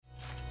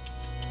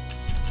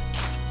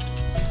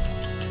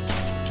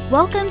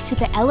Welcome to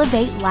the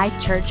Elevate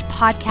Life Church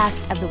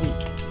podcast of the week.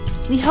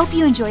 We hope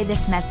you enjoy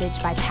this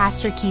message by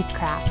Pastor Keith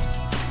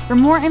Craft. For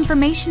more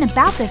information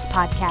about this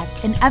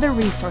podcast and other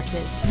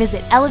resources,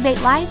 visit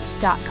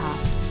elevatelife.com.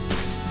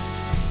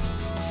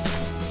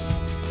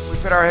 We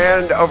put our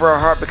hand over our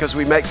heart because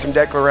we make some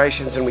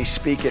declarations and we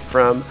speak it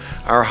from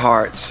our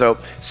hearts. So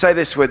say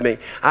this with me.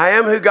 I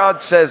am who God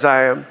says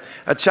I am,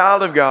 a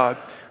child of God,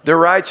 the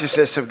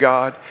righteousness of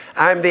God.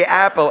 I am the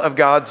apple of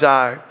God's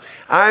eye.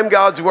 I am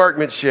God's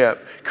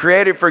workmanship,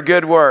 created for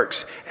good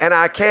works, and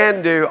I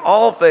can do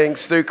all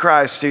things through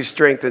Christ who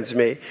strengthens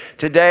me.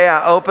 Today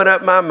I open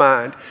up my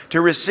mind to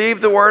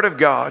receive the Word of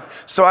God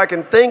so I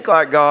can think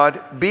like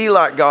God, be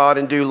like God,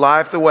 and do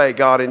life the way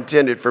God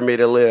intended for me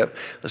to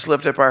live. Let's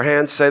lift up our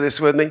hands. Say this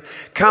with me.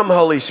 Come,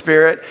 Holy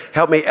Spirit,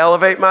 help me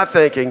elevate my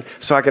thinking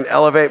so I can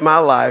elevate my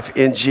life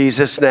in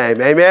Jesus'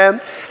 name. Amen.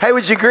 Hey,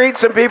 would you greet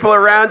some people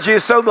around you?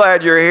 So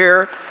glad you're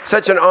here.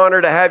 Such an honor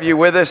to have you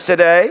with us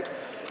today.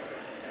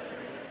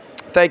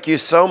 Thank you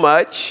so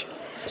much.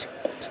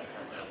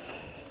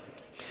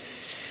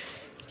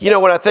 You know,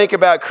 when I think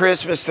about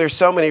Christmas, there's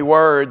so many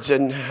words,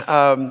 and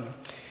I'm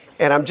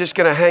just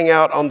going to hang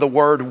out on the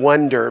word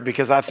wonder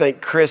because I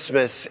think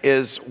Christmas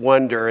is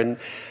wonder. And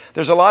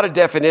there's a lot of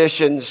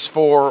definitions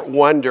for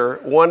wonder.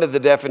 One of the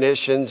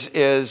definitions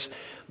is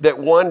that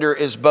wonder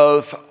is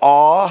both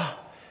awe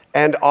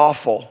and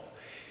awful.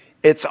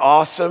 It's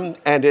awesome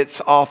and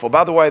it's awful.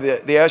 By the way,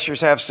 the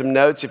ushers have some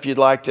notes if you'd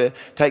like to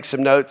take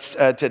some notes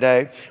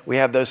today. We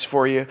have those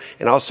for you,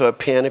 and also a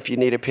pen if you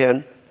need a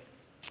pen.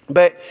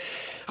 But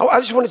I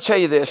just want to tell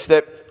you this,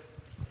 that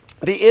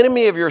the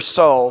enemy of your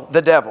soul,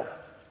 the devil,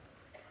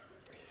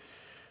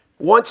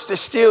 wants to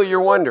steal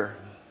your wonder.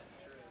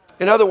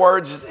 In other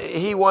words,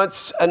 he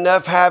wants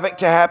enough havoc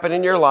to happen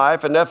in your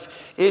life, enough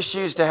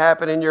issues to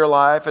happen in your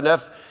life,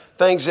 enough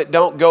things that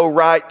don't go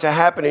right to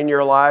happen in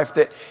your life,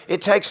 that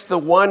it takes the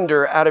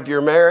wonder out of your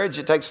marriage,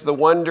 it takes the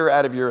wonder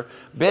out of your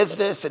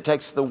business, it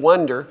takes the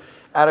wonder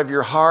out of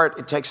your heart,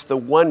 it takes the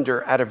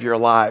wonder out of your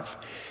life.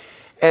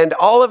 And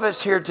all of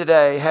us here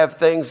today have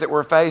things that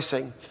we're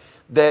facing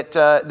that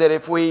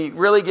if we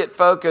really get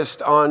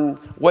focused on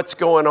what's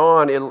going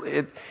on,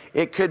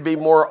 it could be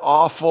more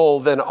awful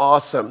than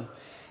awesome.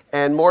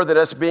 And more than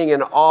us being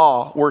in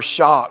awe, we're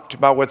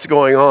shocked by what's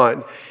going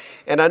on.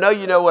 And I know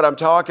you know what I'm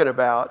talking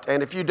about,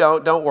 and if you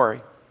don't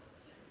worry.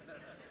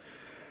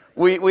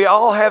 We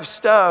all have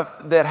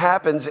stuff that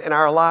happens in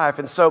our life.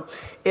 And so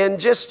in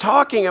just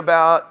talking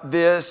about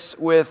this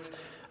with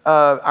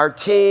our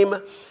team,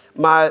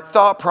 my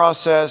thought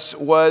process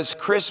was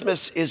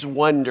Christmas is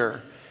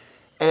wonder.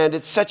 And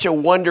it's such a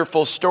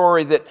wonderful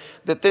story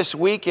that this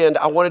weekend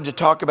I wanted to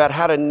talk about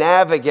how to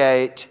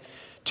navigate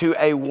to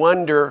a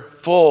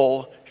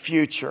wonderful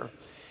future.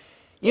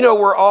 You know,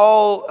 we're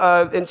all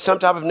in some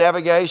type of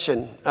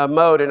navigation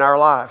mode in our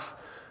life.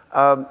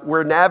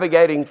 We're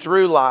navigating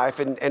through life,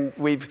 and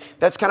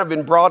that's kind of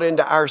been brought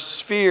into our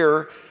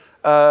sphere,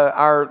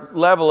 our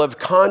level of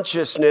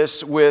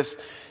consciousness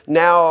with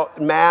now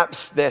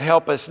maps that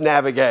help us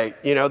navigate.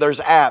 You know, there's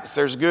apps,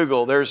 there's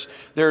Google, there's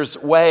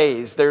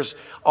Waze, there's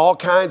all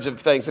kinds of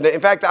things. And in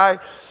fact,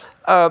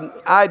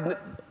 I'd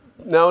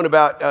known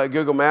about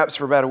Google Maps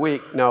for about a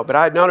week. But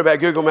I'd known about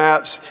Google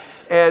Maps.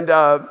 And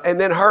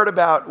then heard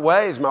about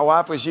Waze. My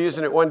wife was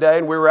using it one day,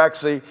 and we were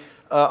actually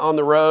on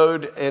the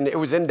road, and it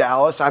was in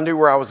Dallas. I knew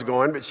where I was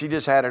going, but she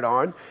just had it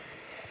on.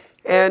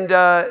 And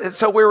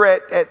so we were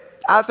at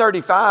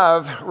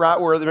I-35, right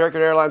where the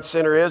American Airlines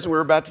Center is, and we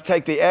were about to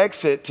take the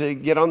exit to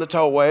get on the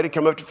tollway to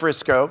come up to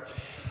Frisco.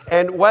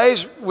 And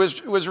Waze was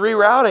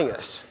rerouting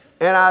us.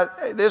 And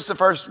this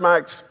is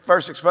my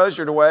first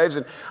exposure to Waze,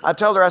 and I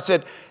told her, I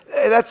said,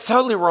 hey, that's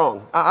totally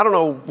wrong. I don't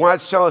know why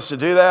it's telling us to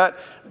do that.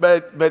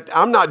 But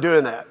I'm not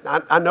doing that.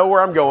 I know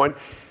where I'm going.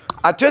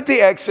 I took the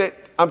exit.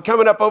 I'm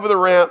coming up over the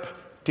ramp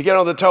to get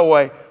on the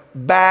tollway,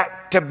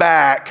 back to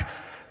back,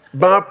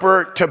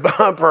 bumper to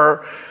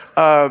bumper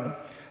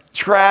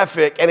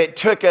traffic. And it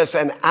took us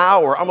an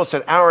hour, almost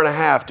an hour and a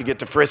half to get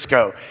to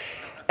Frisco.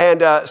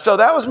 And so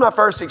that was my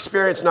first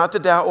experience, not to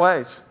doubt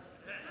Waze.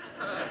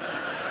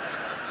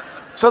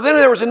 So then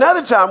there was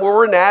another time where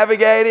we're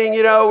navigating,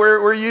 you know,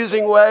 we're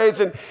using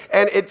Waze,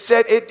 and it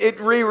said, it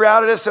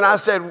rerouted us, and I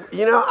said,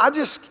 you know,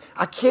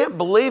 I can't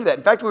believe that.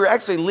 In fact, we were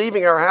actually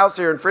leaving our house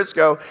here in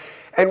Frisco,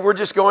 and we're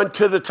just going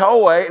to the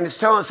tollway, and it's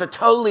telling us a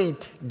totally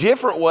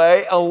different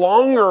way, a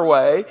longer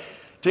way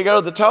to go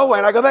to the tollway.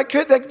 And I go,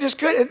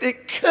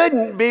 it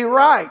couldn't be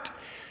right.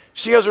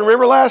 She goes,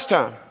 remember last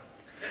time?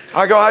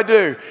 I go, I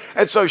do.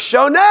 And so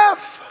sure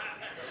enough,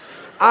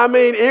 I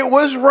mean, it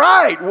was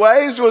right.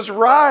 Waze was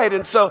right.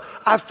 And so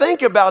I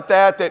think about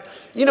that,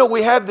 you know,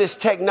 we have this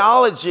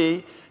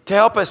technology to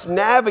help us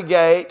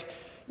navigate,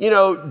 you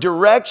know,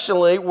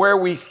 directionally where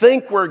we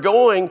think we're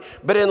going.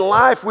 But in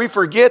life, we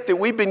forget that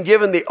we've been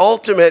given the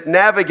ultimate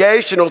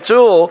navigational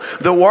tool,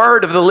 the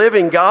Word of the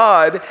living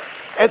God.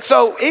 And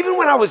so even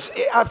when I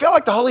felt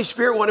like the Holy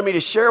Spirit wanted me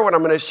to share what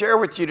I'm going to share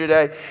with you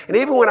today. And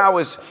even when I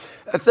was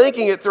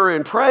thinking it through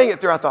and praying it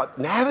through, I thought,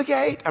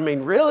 navigate? I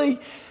mean, really?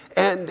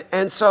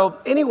 And so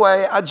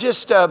anyway, I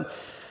just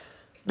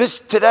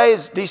Today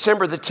is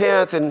December the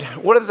 10th, and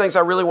one of the things I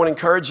really want to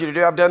encourage you to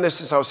do, I've done this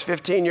since I was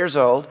 15 years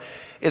old,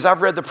 is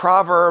I've read the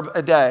proverb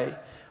a day,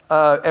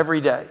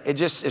 every day.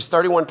 It's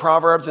 31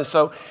 proverbs, and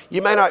so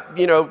you may not,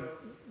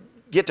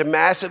 get to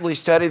massively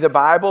study the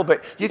Bible,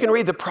 but you can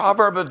read the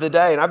proverb of the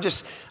day, and I've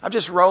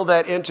just rolled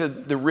that into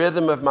the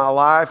rhythm of my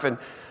life. And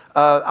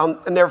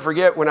I'll never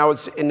forget when I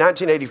was in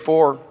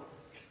 1984,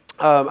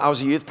 I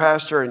was a youth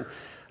pastor, and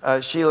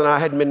Sheila and I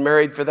hadn't been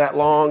married for that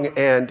long,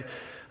 and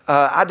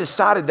I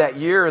decided that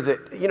year that,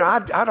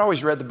 I'd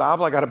always read the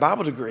Bible. I got a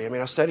Bible degree.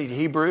 I studied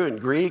Hebrew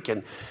and Greek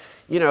and,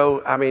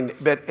 had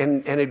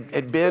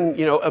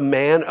been, a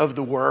man of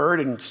the Word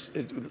and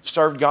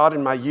served God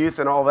in my youth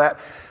and all that.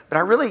 But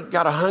I really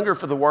got a hunger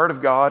for the Word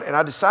of God, and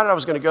I decided I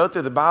was going to go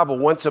through the Bible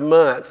once a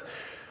month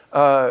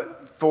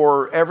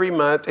for every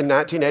month in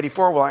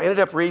 1984. Well, I ended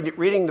up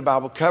reading the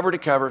Bible cover to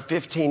cover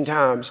 15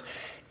 times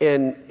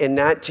in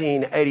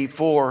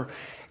 1984,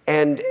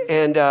 and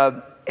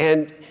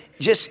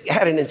just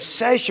had an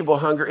insatiable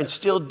hunger, and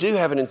still do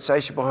have an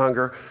insatiable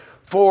hunger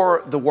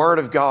for the Word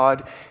of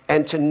God,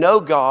 and to know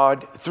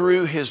God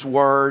through His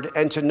Word,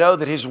 and to know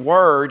that His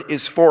Word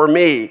is for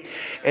me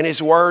and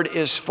His Word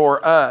is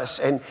for us.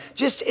 And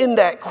just in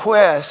that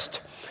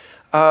quest,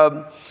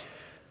 I've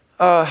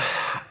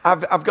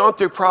gone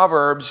through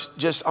Proverbs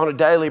just on a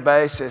daily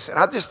basis, and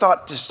I just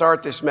thought to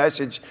start this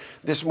message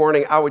this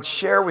morning, I would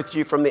share with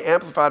you from the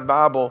Amplified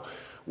Bible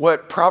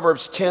what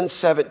Proverbs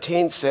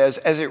 10:17 says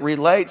as it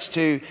relates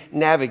to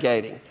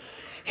navigating.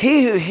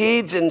 He who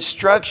heeds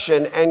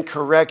instruction and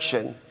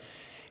correction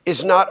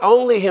is not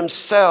only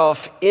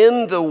himself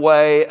in the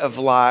way of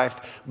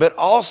life, but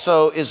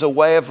also is a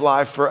way of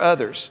life for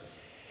others.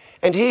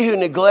 And he who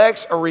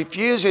neglects or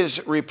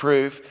refuses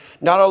reproof,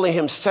 not only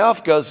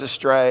himself goes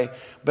astray,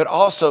 but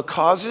also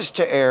causes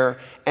to err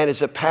and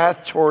is a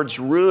path towards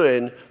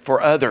ruin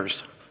for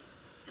others.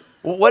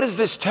 Well, what does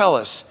this tell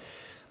us?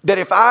 That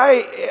if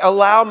I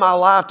allow my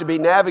life to be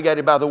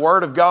navigated by the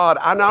Word of God,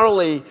 I not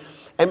only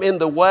am in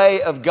the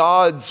way of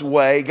God's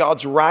way,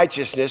 God's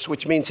righteousness,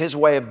 which means His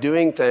way of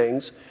doing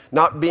things,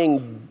 not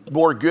being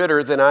more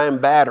gooder than I am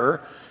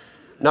badder,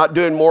 not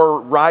doing more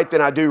right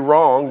than I do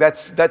wrong.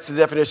 That's the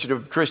definition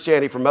of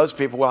Christianity for most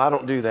people. Well, I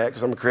don't do that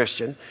because I'm a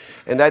Christian.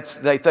 And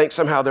they think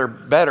somehow they're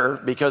better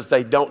because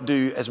they don't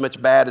do as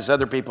much bad as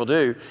other people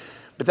do.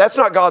 But that's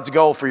not God's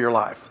goal for your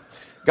life.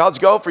 God's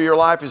goal for your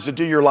life is to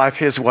do your life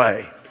His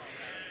way.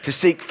 To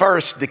seek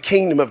first the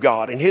kingdom of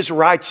God and His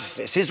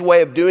righteousness, His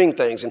way of doing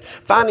things, and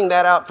finding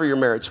that out for your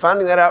marriage,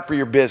 finding that out for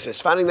your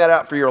business, finding that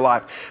out for your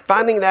life,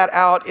 finding that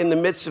out in the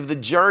midst of the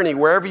journey,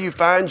 wherever you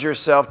find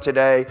yourself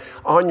today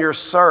on your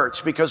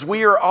search, because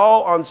we are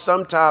all on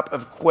some type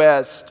of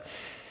quest.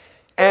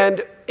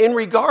 And in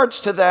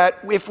regards to that,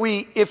 if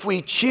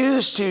we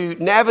choose to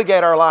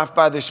navigate our life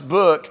by this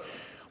book,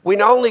 we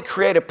not only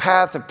create a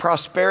path of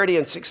prosperity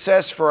and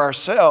success for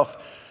ourselves,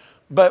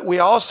 but we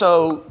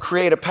also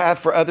create a path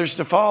for others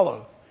to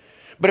follow.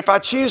 But if I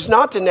choose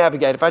not to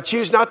navigate, if I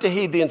choose not to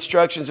heed the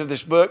instructions of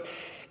this book,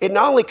 it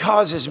not only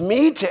causes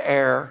me to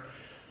err,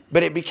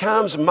 but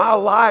my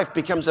life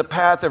becomes a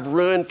path of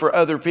ruin for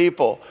other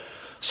people.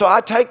 So I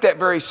take that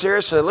very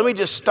seriously. Let me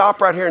just stop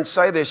right here and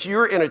say this.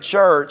 You're in a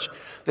church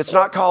that's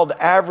not called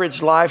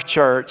Average Life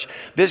Church.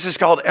 This is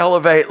called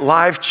Elevate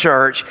Life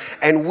Church.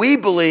 And we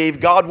believe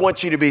God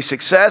wants you to be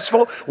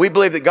successful. We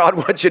believe that God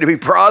wants you to be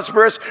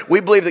prosperous. We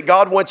believe that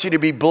God wants you to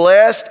be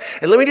blessed.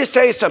 And let me just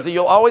tell you something.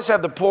 You'll always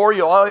have the poor.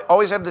 You'll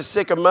always have the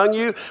sick among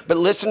you. But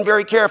listen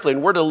very carefully.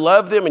 And we're to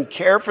love them and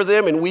care for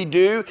them. And we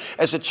do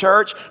as a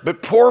church.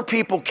 But poor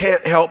people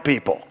can't help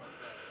people.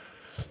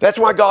 That's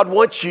why God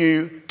wants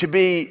you to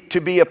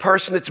be a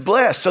person that's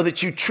blessed, so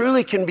that you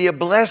truly can be a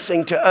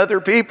blessing to other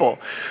people.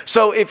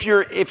 So if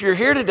you're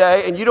here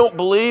today and you don't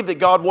believe that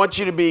God wants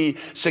you to be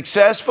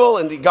successful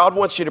and that God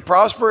wants you to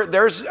prosper,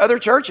 there's other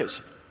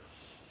churches.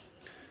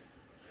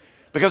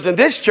 Because in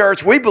this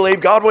church, we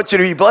believe God wants you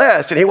to be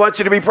blessed and He wants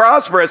you to be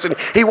prosperous and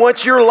He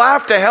wants your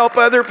life to help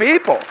other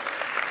people.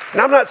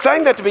 And I'm not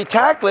saying that to be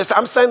tactless.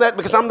 I'm saying that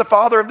because I'm the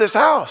father of this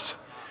house.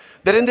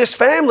 That in this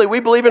family, we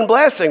believe in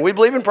blessing. We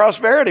believe in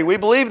prosperity. We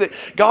believe that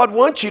God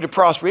wants you to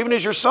prosper, even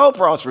as your soul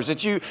prospers,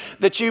 that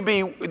you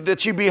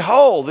be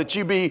whole, that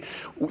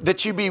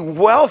you be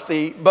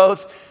wealthy,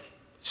 both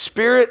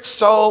spirit,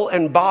 soul,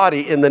 and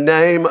body in the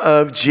name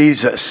of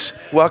Jesus.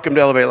 Welcome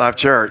to Elevate Life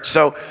Church.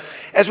 So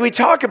as we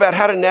talk about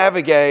how to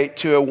navigate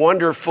to a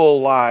wonderful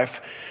life,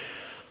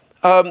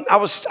 I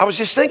was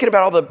just thinking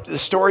about all the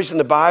stories in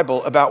the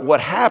Bible about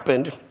what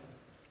happened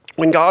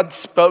when God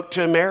spoke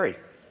to Mary.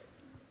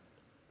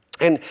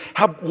 And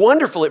how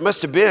wonderful it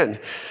must have been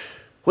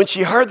when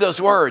she heard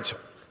those words.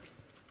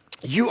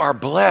 You are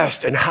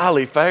blessed and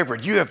highly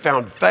favored. You have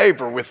found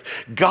favor with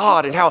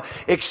God. And how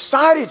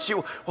excited she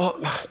was. Well,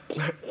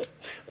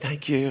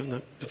 thank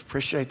you. I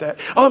appreciate that.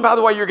 Oh, and by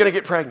the way, you're going to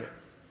get pregnant.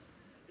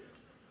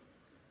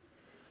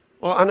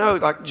 Well, I know,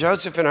 like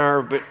Joseph and I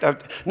are, but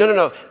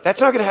no. That's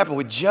not going to happen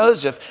with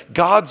Joseph.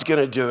 God's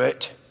going to do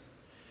it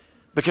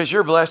because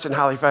you're blessed and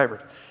highly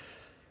favored.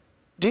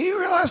 Do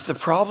you realize the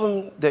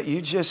problem that you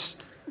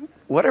just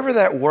whatever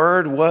that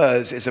word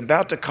was is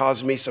about to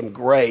cause me some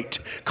great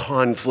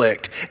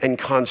conflict and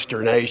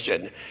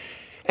consternation.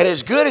 And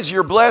as good as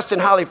you're blessed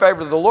and highly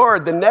favored of the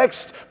Lord, the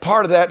next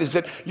part of that is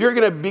that you're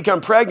going to become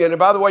pregnant. And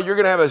by the way, you're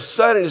going to have a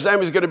son, and his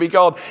name is going to be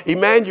called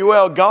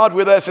Emmanuel, God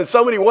with us. And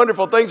so many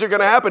wonderful things are going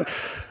to happen.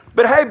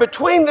 But hey,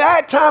 between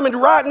that time and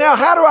right now,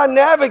 how do I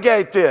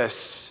navigate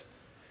this?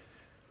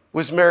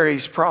 Was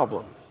Mary's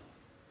problem.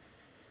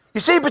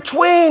 You see,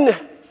 between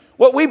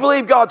what we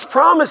believe God's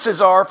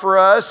promises are for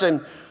us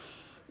and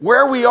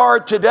where we are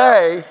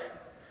today,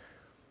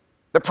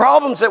 the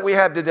problems that we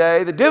have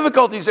today, the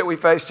difficulties that we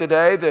face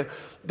today,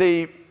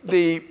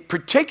 the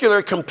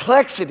particular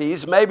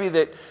complexities maybe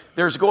that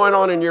there's going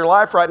on in your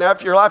life right now.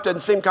 If your life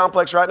doesn't seem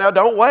complex right now,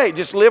 don't wait.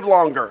 Just live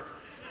longer.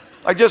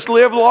 Just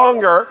live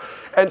longer.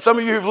 And some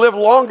of you who've lived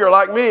longer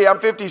like me, I'm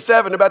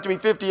 57, about to be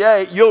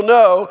 58, you'll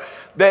know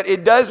that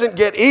it doesn't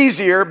get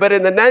easier, but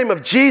in the name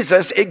of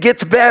Jesus, it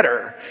gets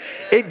better.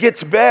 It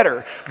gets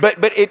better. But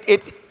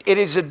it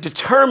is a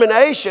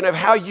determination of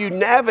how you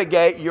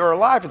navigate your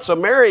life. And so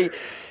Mary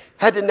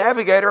had to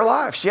navigate her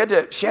life. She had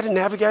to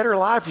navigate her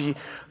life.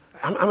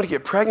 I'm going to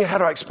get pregnant. How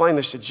do I explain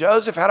this to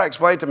Joseph? How do I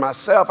explain it to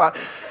myself? How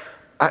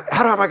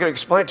am I going to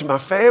explain it to my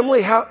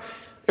family?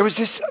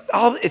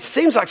 It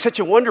seems like such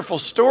a wonderful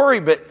story,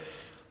 but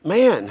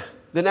man,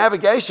 the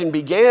navigation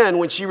began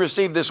when she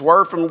received this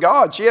word from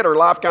God. She had her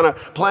life kind of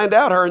planned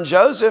out, her and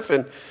Joseph,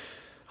 and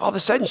all of a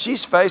sudden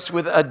she's faced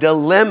with a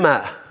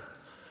dilemma.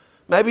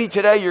 Maybe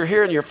today you're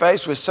here and you're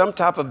faced with some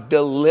type of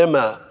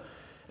dilemma.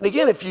 And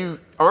again, if you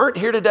aren't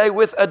here today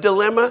with a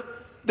dilemma,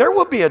 there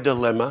will be a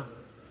dilemma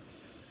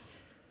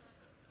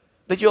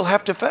that you'll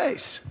have to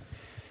face.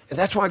 And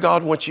that's why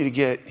God wants you to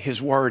get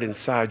his word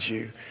inside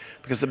you.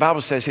 Because the Bible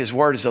says his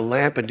word is a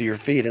lamp unto your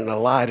feet and a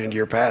light into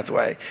your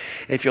pathway.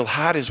 And if you'll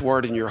hide his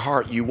word in your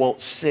heart, you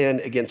won't sin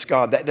against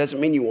God. That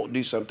doesn't mean you won't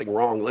do something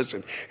wrong.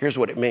 Listen, here's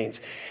what it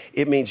means.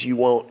 It means you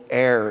won't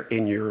err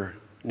in your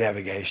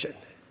navigation.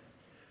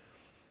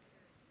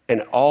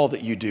 And all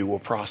that you do will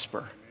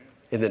prosper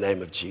in the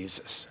name of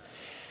Jesus.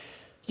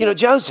 You know,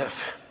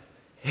 Joseph,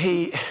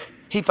 he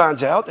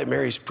finds out that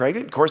Mary's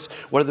pregnant. Of course,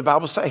 what did the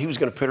Bible say? He was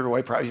going to put her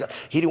away.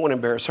 He didn't want to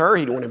embarrass her.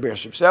 He didn't want to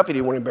embarrass himself. He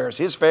didn't want to embarrass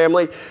his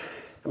family.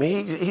 I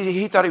mean,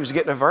 he thought he was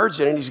getting a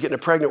virgin, and he's getting a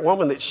pregnant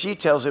woman that she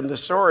tells him the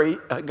story,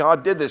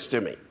 God did this to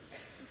me.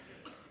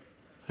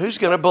 Who's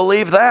going to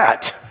believe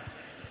that?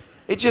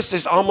 It just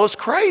is almost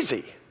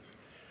crazy.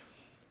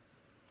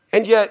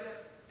 And yet,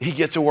 he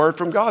gets a word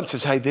from God and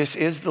says, hey, this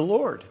is the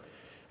Lord.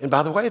 And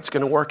by the way, it's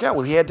going to work out.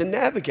 Well, he had to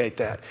navigate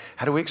that.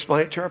 How do we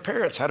explain it to our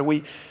parents? How do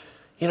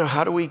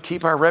we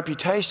keep our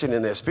reputation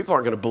in this? People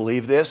aren't going to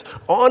believe this.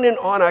 On and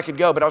on I could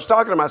go. But I was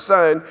talking to my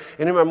son,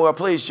 in whom I'm well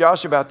pleased,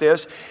 Josh, about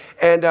this.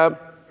 And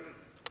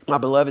my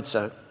beloved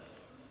son,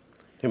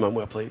 whom I'm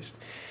well pleased.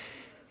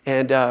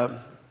 And for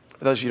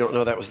those of you who don't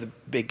know, that was the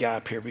big guy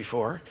up here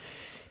before.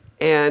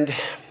 And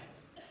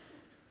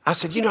I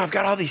said, I've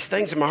got all these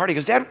things in my heart. He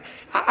goes, Dad,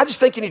 I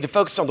just think you need to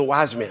focus on the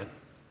wise men.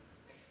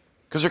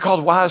 Because they're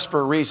called wise for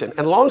a reason.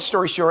 And long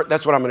story short,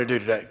 that's what I'm going to do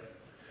today.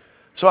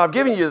 So I've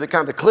given you the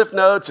kind of the cliff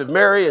notes of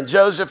Mary and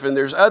Joseph, and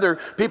there's other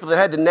people that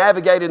had to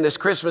navigate in this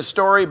Christmas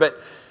story.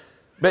 But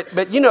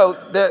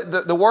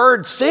the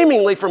word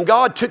seemingly from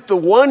God took the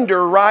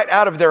wonder right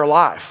out of their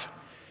life.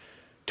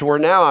 To where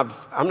now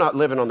I'm not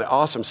living on the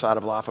awesome side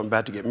of life. I'm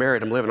about to get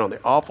married. I'm living on the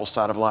awful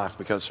side of life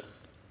because,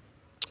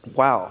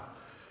 wow,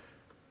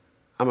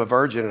 I'm a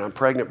virgin and I'm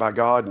pregnant by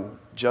God, and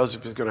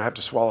Joseph is going to have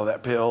to swallow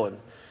that pill. And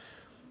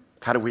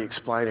how do we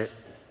explain it?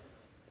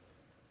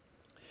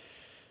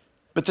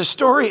 But the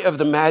story of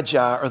the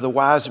Magi, or the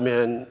wise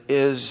men,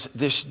 is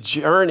this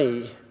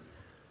journey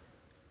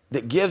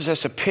that gives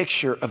us a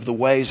picture of the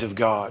ways of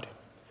God.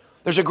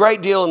 There's a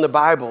great deal in the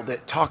Bible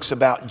that talks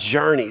about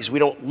journeys. We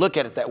don't look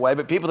at it that way,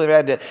 but people have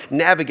had to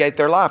navigate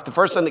their life. The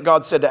first thing that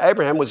God said to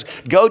Abraham was,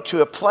 go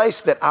to a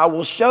place that I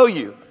will show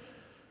you.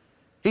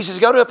 He says,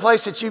 go to a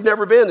place that you've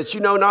never been, that you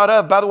know not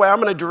of. By the way,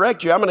 I'm going to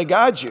direct you. I'm going to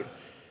guide you.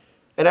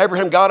 And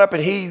Abraham got up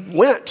and he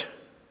went.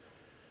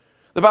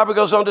 The Bible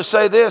goes on to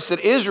say this, that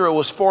Israel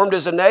was formed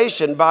as a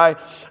nation by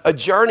a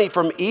journey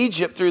from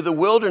Egypt through the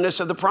wilderness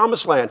of the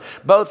Promised Land.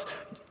 Both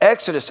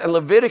Exodus and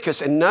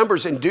Leviticus and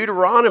Numbers and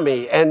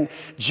Deuteronomy and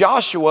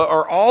Joshua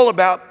are all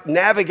about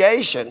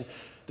navigation.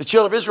 The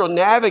children of Israel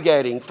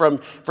navigating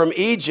from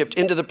Egypt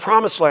into the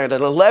Promised Land,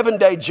 an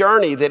 11-day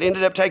journey that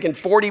ended up taking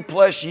 40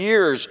 plus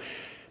years,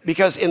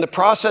 because in the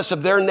process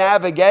of their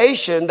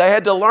navigation, they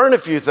had to learn a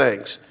few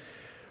things.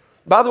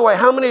 By the way,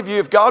 how many of you,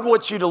 if God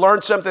wants you to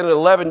learn something in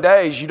 11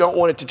 days, you don't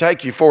want it to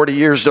take you 40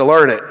 years to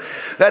learn it?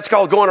 That's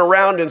called going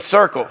around in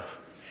circle.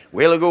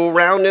 We'll go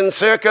around in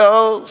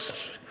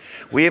circles.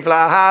 We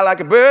fly high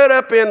like a bird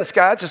up in the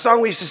sky. It's a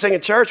song we used to sing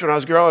in church when I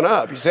was growing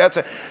up. You see, that's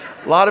a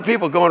lot of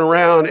people going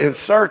around in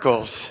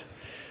circles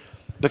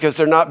because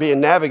they're not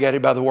being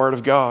navigated by the Word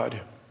of God.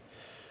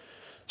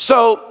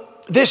 So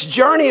this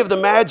journey of the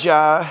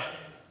Magi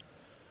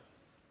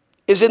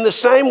is in the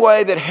same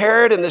way that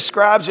Herod and the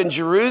scribes in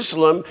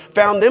Jerusalem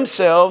found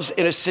themselves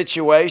in a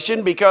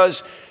situation,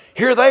 because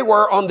here they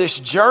were on this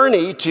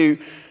journey to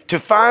to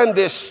find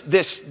this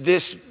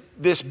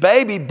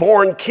baby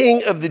born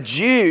king of the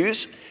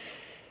Jews.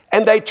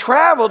 And they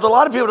traveled, a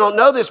lot of people don't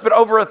know this, but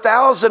over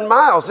 1,000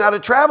 miles. Now, to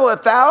travel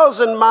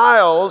 1,000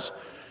 miles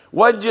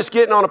wasn't just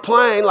getting on a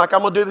plane like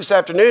I'm going to do this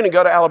afternoon and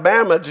go to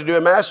Alabama to do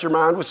a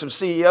mastermind with some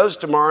CEOs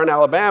tomorrow in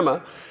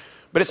Alabama.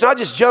 But it's not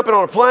just jumping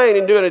on a plane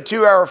and doing a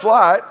 2-hour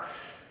flight.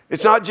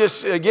 It's not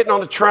just getting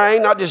on a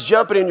train, not just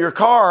jumping in your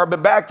car.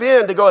 But back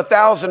then, to go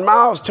 1,000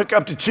 miles took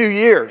up to 2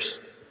 years.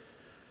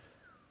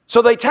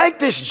 So they take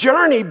this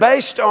journey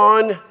based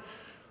on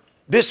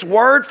this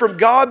word from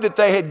God that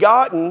they had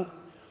gotten.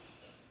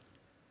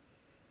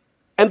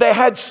 And they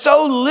had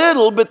so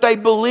little, but they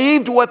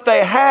believed what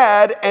they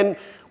had. And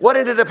what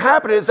ended up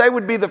happening is they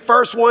would be the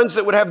first ones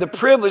that would have the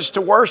privilege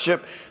to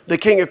worship the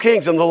King of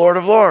Kings and the Lord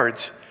of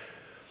Lords.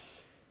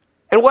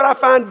 And what I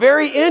find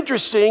very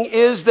interesting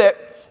is that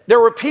there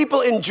were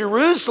people in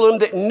Jerusalem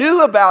that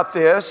knew about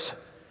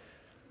this.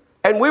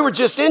 And we were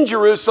just in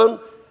Jerusalem.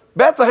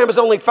 Bethlehem is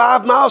only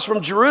 5 miles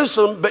from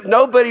Jerusalem, but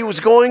nobody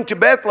was going to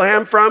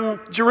Bethlehem from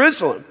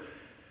Jerusalem.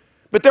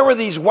 But there were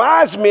these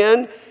wise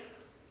men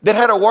that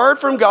had a word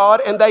from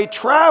God, and they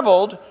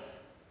traveled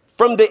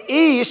from the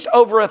east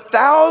over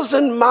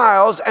 1,000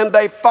 miles, and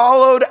they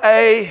followed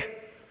a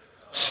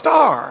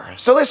star.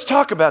 So let's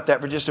talk about that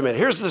for just a minute.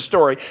 Here's the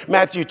story,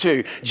 Matthew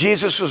 2.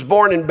 Jesus was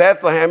born in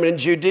Bethlehem in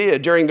Judea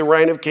during the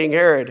reign of King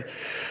Herod.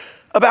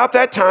 About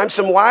that time,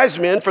 some wise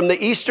men from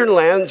the eastern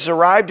lands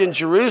arrived in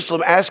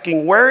Jerusalem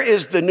asking, "Where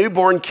is the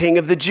newborn King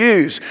of the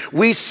Jews?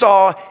 We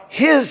saw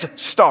his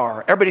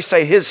star." Everybody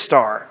say his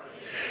star.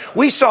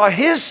 "We saw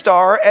his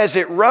star as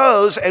it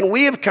rose, and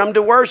we have come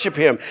to worship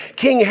him."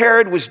 King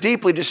Herod was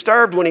deeply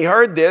disturbed when he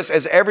heard this,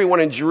 as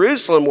everyone in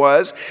Jerusalem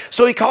was.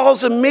 So he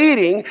calls a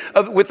meeting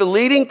with the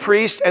leading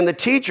priests and the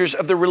teachers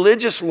of the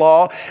religious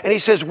law, and he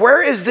says,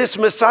 "Where is this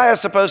Messiah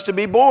supposed to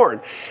be born?"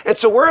 And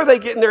so where are they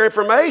getting their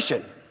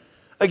information?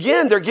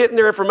 Again, they're getting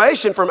their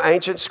information from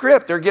ancient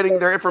script. They're getting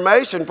their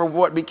information from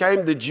what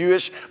became the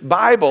Jewish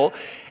Bible.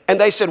 And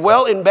they said,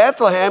 "Well, in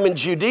Bethlehem in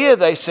Judea,"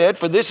 they said,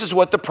 "for this is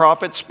what the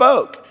prophet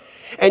spoke.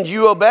 And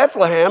you, O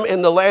Bethlehem,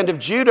 in the land of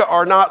Judah,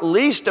 are not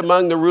least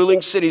among the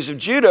ruling cities of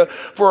Judah,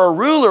 for a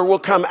ruler will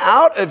come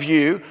out of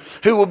you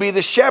who will be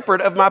the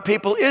shepherd of my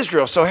people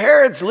Israel." So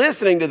Herod's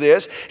listening to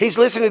this. He's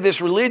listening to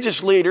this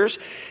religious leaders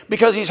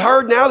because he's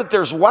heard now that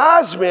there's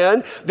wise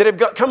men that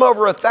have come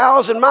over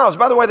 1,000 miles.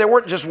 By the way, they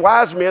weren't just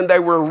wise men, they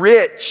were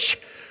rich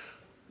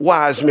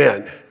wise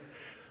men.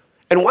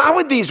 And why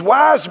would these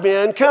wise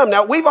men come?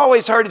 Now, we've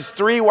always heard it's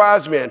 3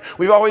 wise men.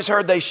 We've always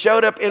heard they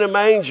showed up in a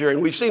manger,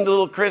 and we've seen the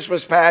little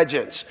Christmas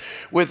pageants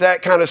with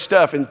that kind of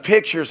stuff and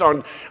pictures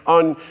on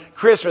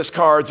Christmas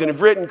cards, and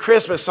have written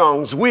Christmas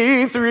songs.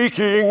 "We 3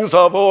 kings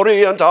of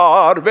Orient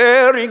are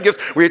bearing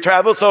gifts. We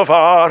travel so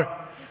far."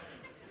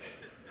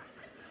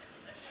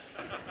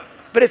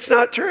 But it's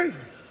not true.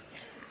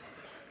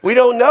 We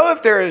don't know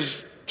if there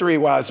is 3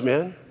 wise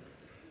men.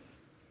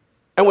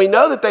 And we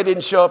know that they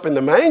didn't show up in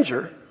the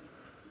manger,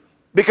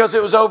 because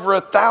it was over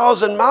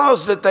 1,000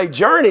 miles that they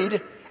journeyed,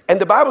 and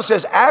the Bible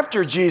says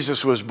after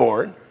Jesus was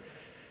born.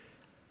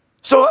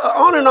 So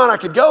on and on I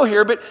could go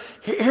here, but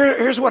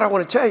here's what I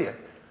want to tell you.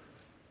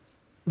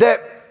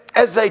 That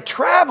as they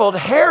traveled,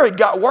 Herod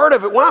got word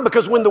of it. Why?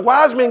 Because when the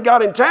wise men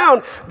got in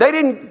town, they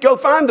didn't go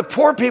find the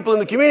poor people in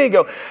the community and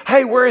go,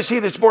 "Hey, where is he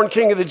that's born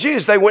King of the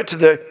Jews?" They went to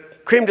the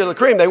cream de la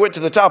cream. They went to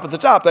the top of the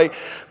top.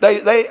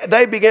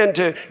 They began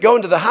to go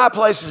into the high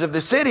places of the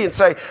city and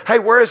say, "Hey,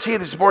 where is he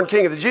that's born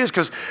King of the Jews?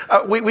 Because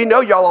we know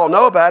y'all all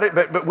know about it,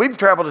 but we've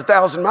traveled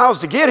 1,000 miles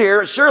to get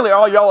here. Surely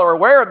all y'all are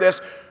aware of this."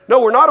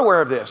 "No, we're not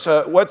aware of this.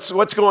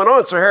 What's going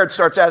on?" So Herod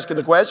starts asking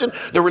the question.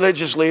 The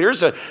religious leaders,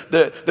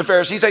 the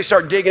Pharisees, they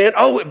start digging in.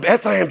 "Oh,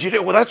 Bethlehem,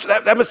 Judea. Well,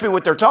 that must be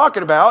what they're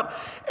talking about."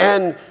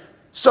 And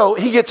so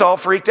he gets all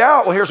freaked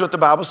out. Well, here's what the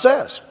Bible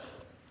says.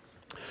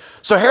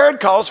 So Herod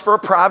calls for a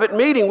private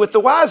meeting with the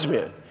wise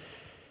men.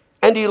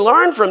 And he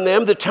learned from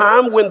them the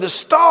time when the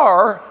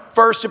star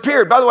first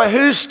appeared. By the way,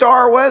 whose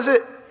star was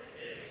it?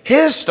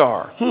 His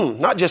star.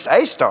 Not just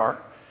a star.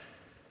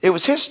 It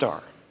was his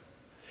star.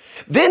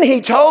 Then he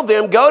told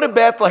them, "Go to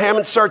Bethlehem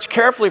and search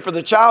carefully for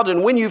the child.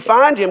 And when you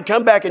find him,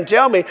 come back and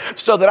tell me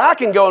so that I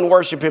can go and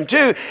worship him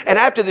too." And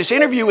after this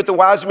interview with the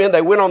wise men,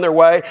 they went on their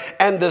way.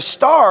 And the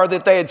star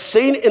that they had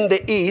seen in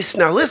the east,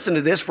 now listen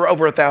to this, for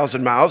over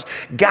 1,000 miles,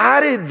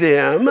 guided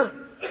them.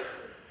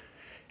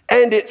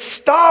 And it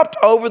stopped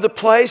over the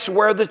place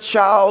where the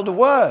child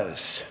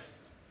was.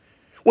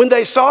 When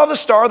they saw the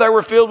star, they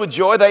were filled with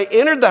joy. They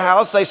entered the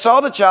house. They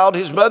saw the child,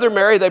 his mother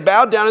Mary. They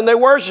bowed down and they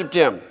worshiped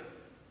him.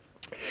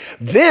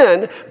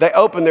 Then they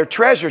opened their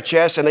treasure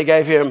chest and they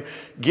gave him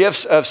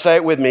gifts of, say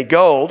it with me,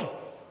 gold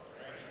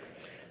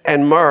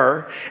and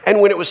myrrh.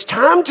 And when it was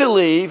time to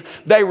leave,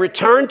 they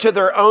returned to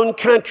their own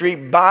country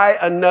by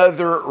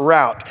another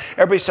route.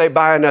 Everybody say,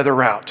 by another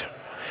route.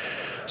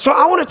 So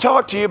I want to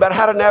talk to you about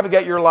how to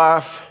navigate your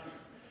life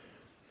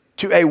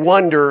to a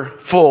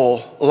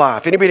wonderful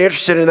life. Anybody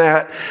interested in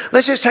that?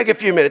 Let's just take a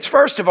few minutes.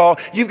 First of all,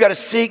 you've got to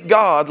seek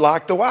God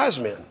like the wise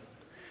men.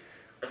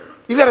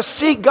 You've got to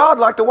seek God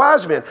like the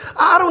wise men.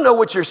 I don't know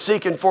what you're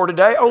seeking for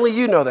today. Only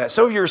you know that.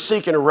 Some of you are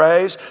seeking a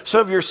raise.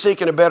 Some of you are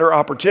seeking a better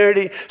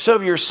opportunity. Some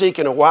of you are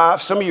seeking a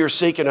wife. Some of you are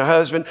seeking a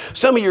husband.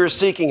 Some of you are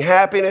seeking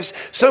happiness.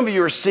 Some of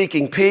you are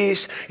seeking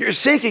peace. You're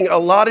seeking a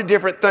lot of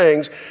different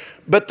things.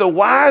 But the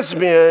wise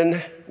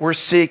men were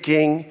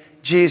seeking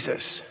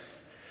Jesus.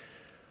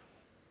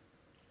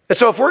 And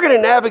so if we're going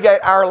to navigate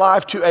our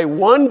life to a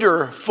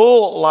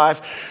wonderful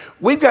life,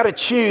 we've got to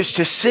choose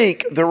to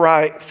seek the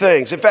right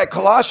things. In fact,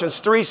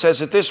 Colossians 3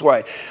 says it this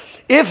way: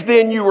 if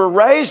then you were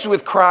raised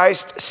with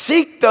Christ,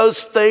 seek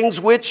those things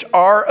which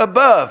are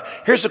above.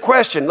 Here's the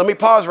question. Let me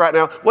pause right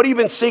now. What have you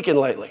been seeking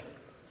lately?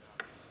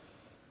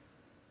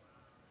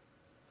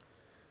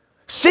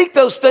 Seek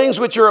those things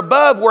which are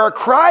above, where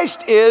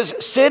Christ is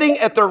sitting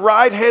at the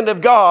right hand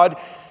of God.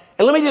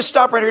 And let me just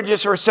stop right here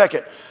just for a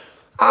second.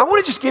 I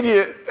want to just give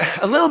you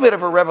a little bit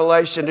of a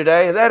revelation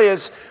today, and that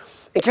is,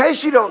 in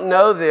case you don't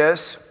know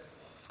this,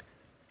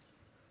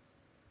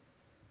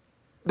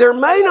 there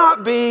may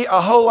not be a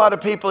whole lot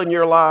of people in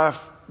your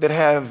life that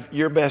have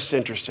your best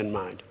interest in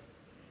mind.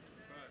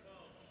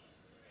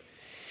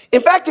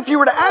 In fact, if you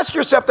were to ask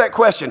yourself that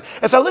question,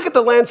 as I look at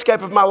the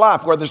landscape of my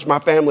life, whether it's my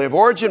family of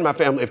origin, my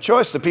family of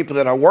choice, the people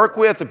that I work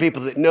with, the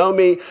people that know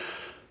me,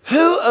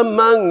 who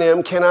among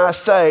them can I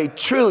say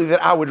truly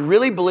that I would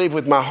really believe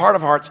with my heart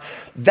of hearts,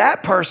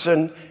 that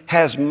person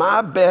has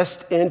my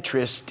best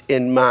interest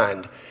in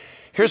mind?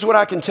 Here's what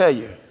I can tell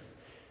you.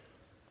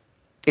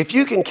 If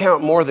you can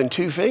count more than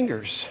 2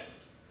 fingers,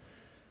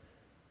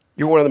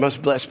 you're one of the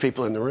most blessed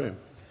people in the room.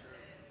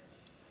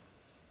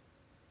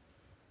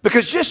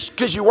 Because just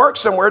because you work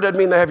somewhere doesn't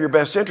mean they have your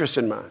best interest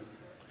in mind.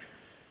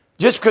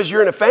 Just because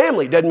you're in a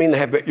family doesn't mean they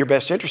have your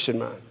best interest in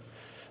mind.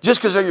 Just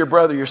because they're your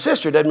brother or your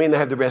sister doesn't mean they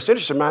have their best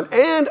interest in mind.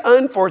 And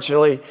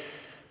unfortunately,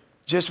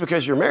 just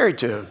because you're married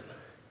to them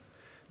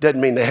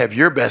doesn't mean they have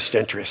your best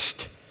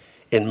interest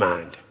in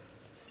mind.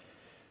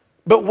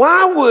 But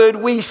why would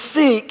we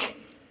seek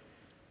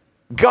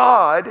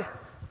God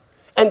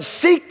and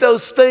seek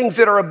those things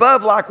that are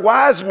above like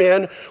wise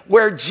men,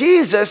 where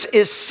Jesus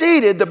is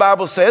seated, the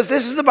Bible says,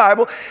 this is the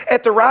Bible,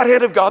 at the right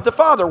hand of God the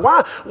Father?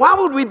 Why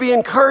would we be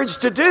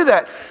encouraged to do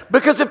that?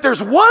 Because if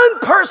there's one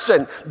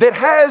person that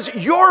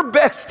has your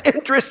best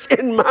interest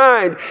in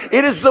mind,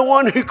 it is the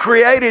one who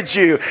created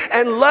you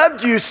and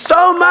loved you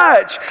so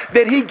much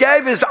that he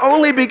gave his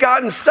only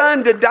begotten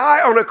Son to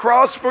die on a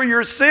cross for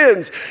your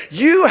sins.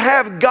 You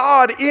have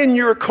God in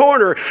your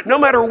corner. No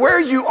matter where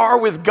you are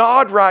with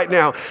God right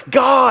now,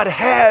 God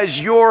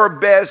has your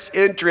best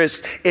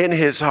interest in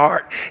his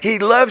heart. He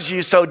loves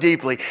you so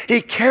deeply. He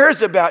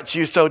cares about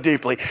you so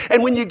deeply.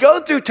 And when you go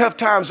through tough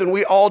times, and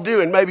we all do,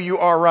 and maybe you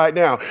are right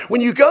now,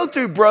 when you go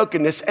through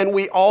brokenness, and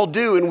we all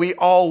do, and we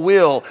all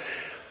will,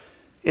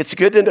 it's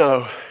good to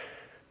know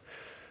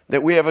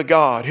that we have a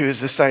God who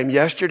is the same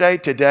yesterday,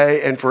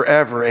 today, and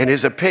forever, and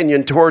his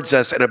opinion towards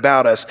us and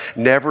about us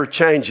never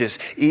changes,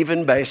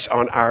 even based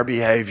on our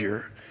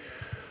behavior.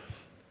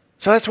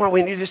 So that's why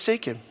we need to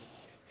seek him.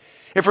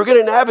 If we're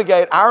going to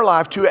navigate our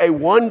life to a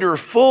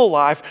wonderful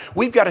life,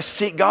 we've got to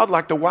seek God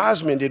like the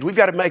wise men did. We've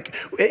got to make,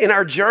 in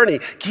our journey,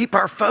 keep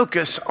our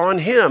focus on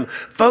him.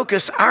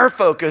 Focus our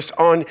focus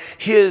on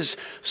his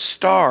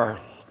star.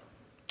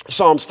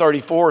 Psalms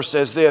 34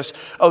 says this: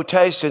 "Oh,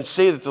 taste and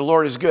see that the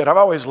Lord is good." I've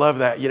always loved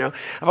that, you know.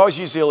 I've always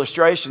used the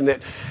illustration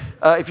that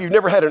if you've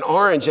never had an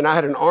orange, and I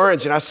had an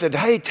orange, and I said,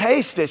 "Hey,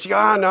 taste this." You go,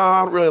 "Oh, no,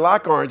 I don't really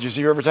like oranges."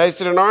 Have you ever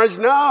tasted an orange?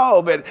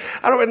 No, but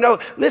I don't know.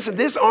 Listen,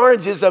 this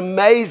orange is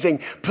amazing.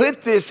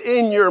 Put this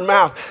in your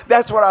mouth.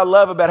 That's what I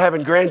love about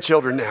having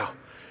grandchildren now.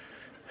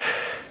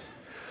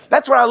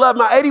 That's what I love.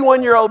 My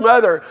 81-year-old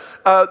mother,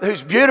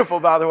 who's beautiful,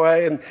 by the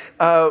way, and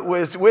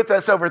was with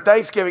us over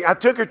Thanksgiving. I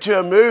took her to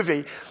a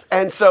movie.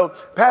 And so,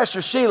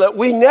 Pastor Sheila,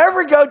 we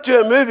never go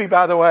to a movie,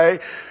 by the way,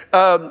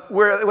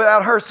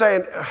 without her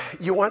saying,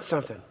 "You want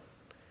something?"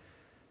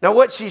 Now,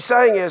 what she's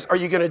saying is, "Are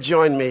you going to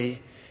join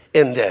me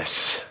in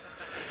this?"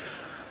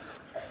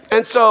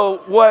 And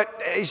so what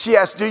she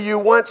asked, "Do you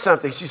want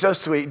something?" She's so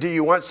sweet. "Do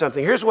you want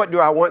something?" Here's what "do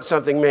I want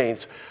something"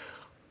 means.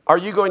 Are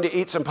you going to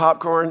eat some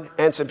popcorn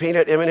and some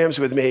peanut M&Ms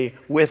with me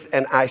with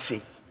an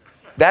icy?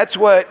 That's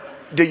what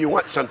 "do you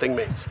want something"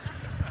 means.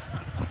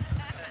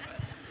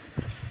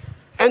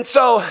 And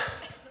so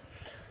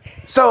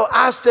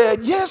I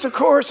said, "Yes, of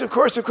course, of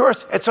course, of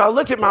course." And so I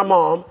looked at my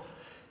mom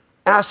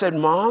and I said,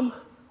 "Mom,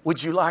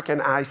 would you like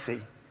an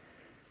icy?"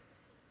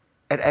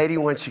 At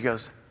 81, she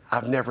goes,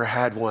 "I've never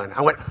had one."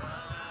 I went,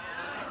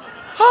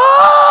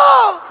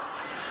 "Oh!"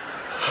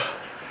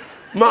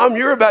 Mom,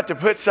 you're about to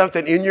put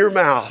something in your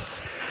mouth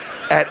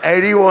at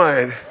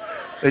 81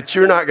 that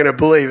you're not going to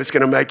believe. It's going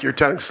to make your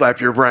tongue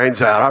slap your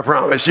brains out. I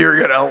promise you're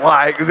going to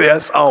like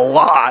this a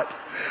lot.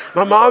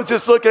 My mom's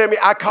just looking at me.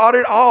 I caught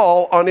it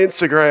all on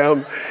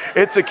Instagram.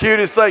 It's the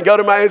cutest thing. Go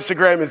to my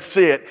Instagram and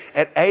see it.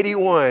 At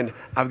 81,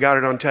 I've got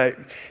it on tape.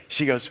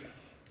 She goes,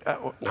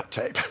 not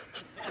tape.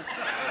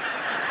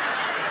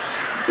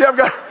 Yeah,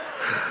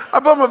 I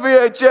put my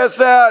VHS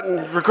out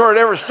and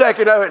recorded every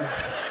second of it.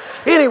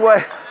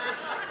 Anyway.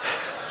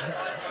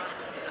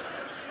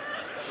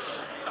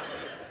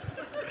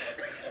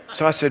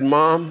 So I said,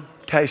 Mom,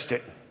 taste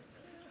it.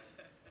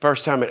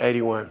 First time at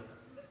 81.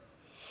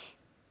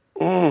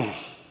 Oh,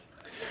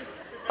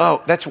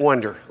 that's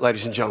wonder,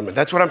 ladies and gentlemen.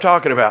 That's what I'm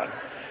talking about.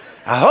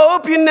 I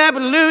hope you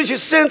never lose your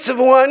sense of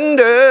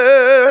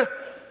wonder.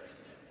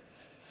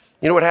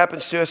 You know what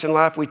happens to us in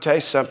life? We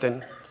taste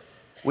something.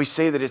 We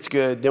see that it's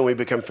good. Then we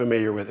become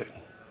familiar with it.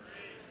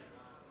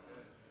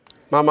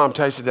 My mom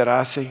tasted that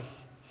icy.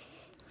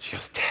 She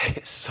goes, that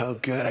is so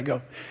good. I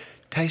go,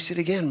 taste it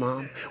again,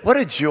 Mom. What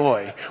a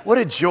joy. What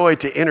a joy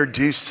to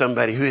introduce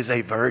somebody who is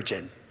a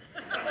virgin.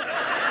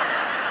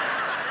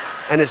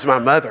 And is my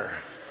mother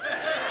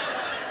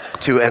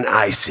to an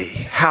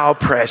icy. How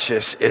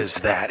precious is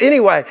that?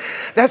 Anyway,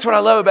 that's what I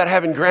love about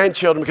having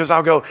grandchildren, because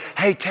I'll go,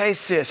 hey,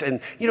 taste this. And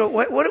you know,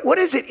 what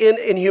is it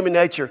in human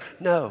nature?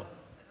 No,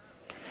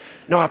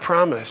 I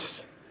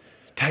promise.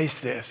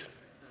 Taste this.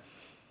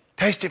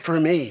 Taste it for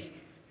me.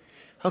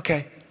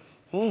 Okay.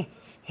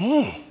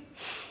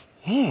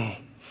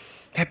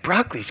 That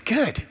broccoli's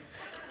good.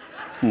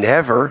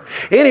 Never.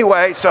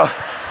 Anyway, so...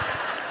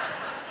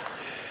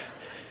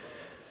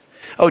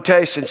 Oh,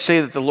 taste and see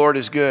that the Lord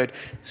is good.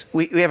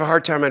 We have a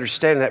hard time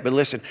understanding that, but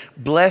listen,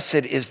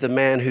 blessed is the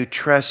man who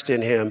trusts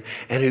in him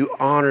and who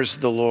honors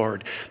the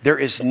Lord. There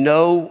is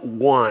no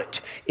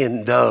want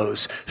in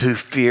those who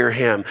fear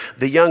him.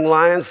 The young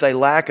lions, they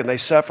lack and they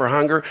suffer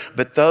hunger,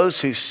 but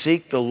those who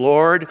seek the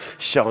Lord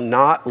shall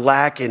not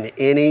lack in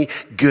any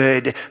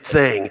good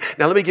thing.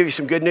 Now, let me give you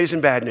some good news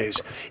and bad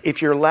news.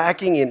 If you're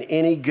lacking in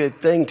any good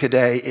thing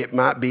today, it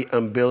might be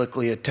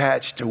umbilically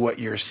attached to what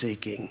you're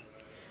seeking.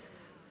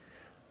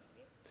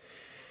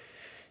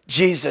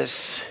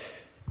 Jesus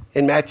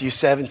in Matthew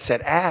 7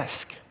 said,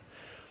 ask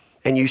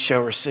and you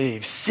shall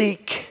receive.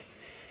 Seek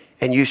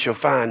and you shall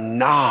find.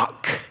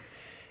 Knock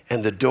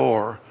and the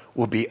door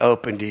will be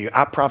open to you.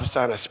 I prophesy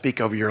and I speak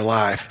over your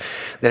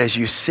life that as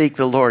you seek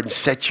the Lord and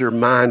set your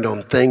mind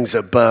on things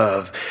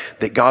above,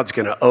 that God's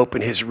going to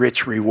open his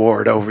rich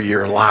reward over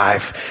your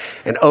life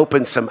and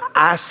open some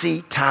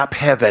icy type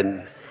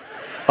heaven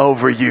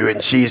over you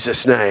in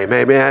Jesus' name.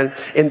 Amen.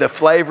 In the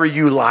flavor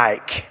you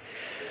like.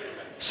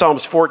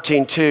 Psalms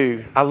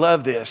 14:2. I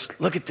love this.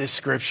 Look at this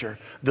scripture.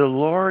 The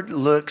Lord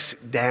looks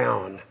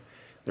down.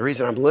 The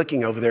reason I'm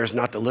looking over there is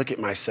not to look at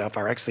myself.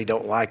 I actually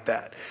don't like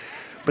that.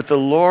 But the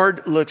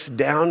Lord looks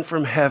down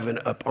from heaven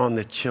upon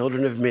the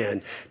children of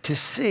men to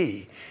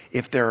see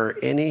if there are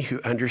any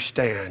who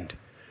understand,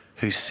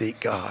 who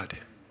seek God.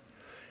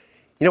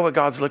 You know what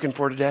God's looking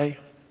for today?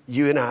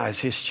 You and I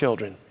as his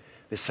children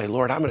that say,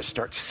 Lord, I'm going to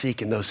start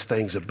seeking those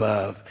things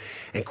above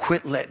and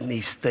quit letting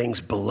these things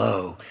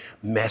below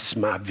mess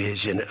my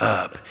vision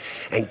up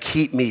and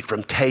keep me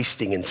from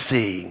tasting and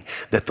seeing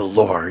that the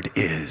Lord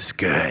is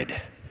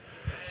good.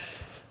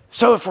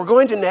 So if we're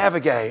going to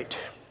navigate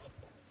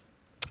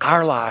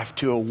our life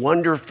to a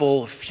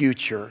wonderful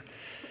future,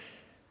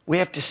 we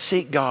have to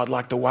seek God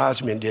like the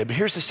wise men did. But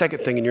here's the second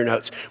thing in your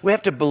notes. We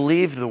have to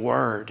believe the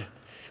word.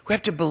 We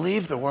have to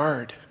believe the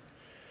word.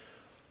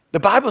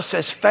 The Bible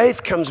says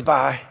faith comes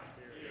by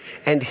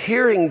and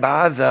hearing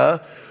by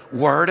the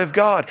word of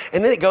God.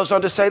 And then it goes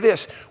on to say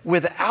this,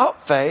 without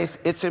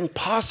faith, it's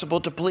impossible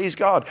to please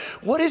God.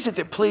 What is it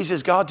that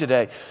pleases God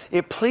today?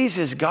 It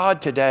pleases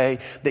God today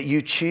that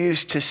you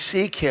choose to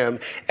seek him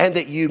and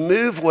that you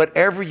move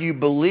whatever you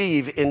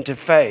believe into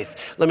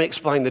faith. Let me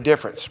explain the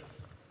difference.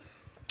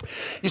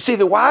 You see,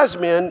 the wise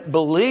men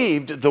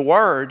believed the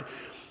word,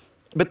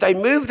 but they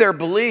moved their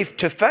belief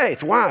to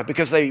faith. Why?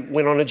 Because they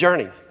went on a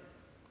journey.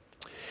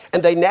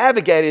 And they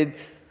navigated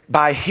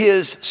by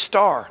his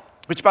star,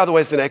 which, by the way,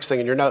 is the next thing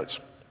in your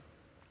notes.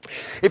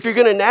 If you're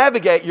going to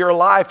navigate your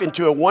life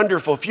into a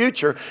wonderful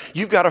future,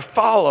 you've got to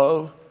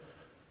follow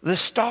the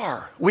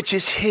star, which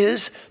is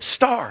his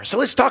star. So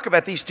let's talk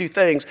about these two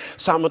things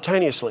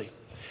simultaneously.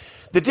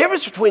 The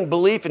difference between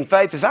belief and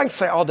faith is I can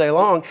say all day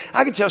long,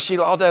 I can tell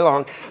Sheila all day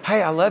long,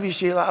 hey, I love you,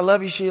 Sheila. I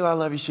love you, Sheila. I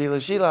love you,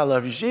 Sheila. Sheila, I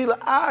love you, Sheila.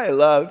 I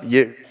love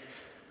you.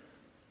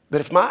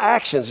 But if my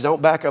actions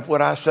don't back up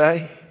what I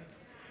say,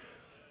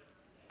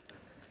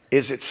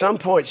 is at some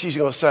point she's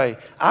going to say,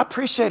 I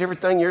appreciate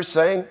everything you're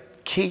saying,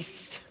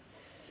 Keith.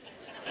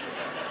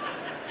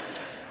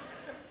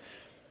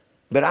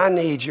 But I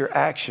need your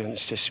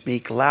actions to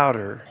speak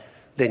louder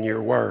than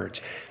your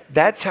words.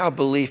 That's how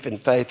belief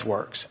and faith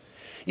works.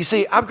 You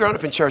see, I've grown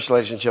up in church,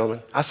 ladies and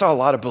gentlemen. I saw a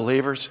lot of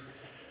believers,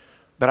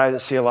 but I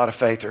didn't see a lot of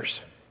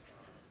faithers.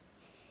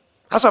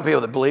 I saw people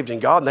that believed in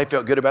God and they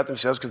felt good about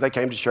themselves because they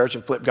came to church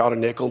and flipped God a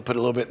nickel and put a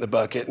little bit in the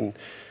bucket and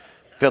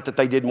felt that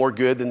they did more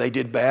good than they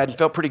did bad and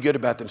felt pretty good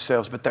about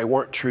themselves, but they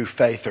weren't true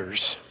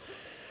faithers.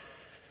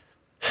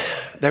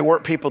 They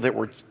weren't people that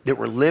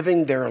were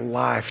living their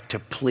life to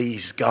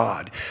please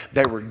God.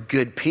 They were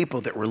good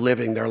people that were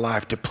living their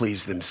life to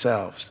please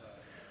themselves.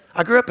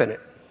 I grew up in it,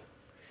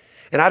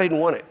 and I didn't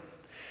want it.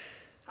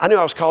 I knew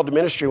I was called to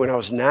ministry when I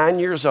was 9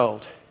 years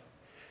old.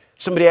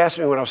 Somebody asked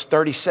me when I was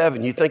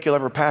 37, you think you'll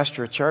ever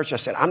pastor a church? I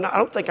said, I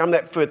don't think I'm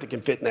that foot that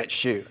can fit in that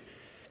shoe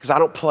because I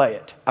don't play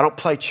it. I don't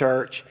play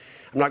church.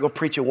 I'm not going to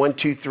preach a 1,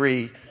 2,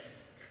 3,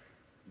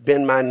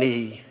 bend my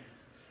knee,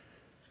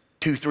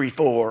 2, 3,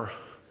 4,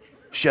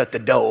 shut the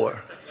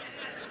door.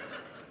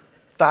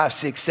 5,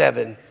 6,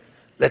 7,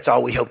 that's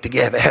all we hope to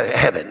get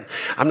heaven.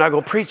 I'm not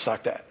going to preach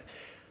like that.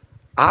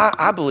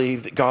 I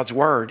believe that God's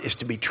word is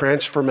to be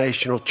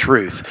transformational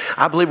truth.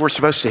 I believe we're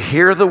supposed to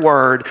hear the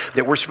word,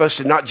 that we're supposed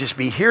to not just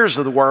be hearers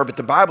of the word, but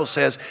the Bible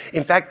says,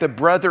 in fact, the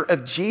brother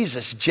of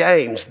Jesus,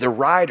 James, the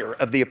writer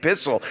of the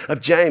epistle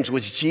of James,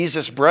 was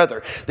Jesus'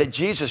 brother. That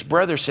Jesus'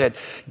 brother said,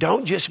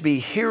 don't just be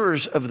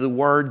hearers of the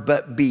word,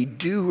 but be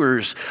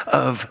doers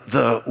of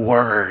the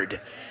word.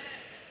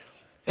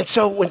 And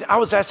so when I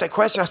was asked that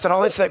question, I said,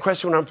 I'll answer that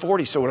question when I'm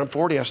 40. So when I'm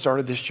 40, I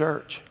started this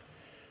church.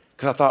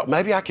 Because I thought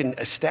maybe I can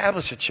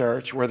establish a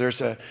church where there's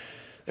a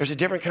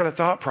different kind of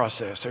thought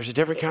process. There's a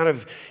different kind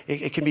of,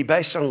 it can be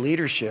based on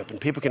leadership,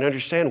 and people can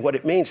understand what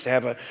it means to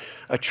have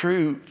a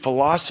true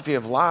philosophy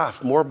of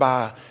life more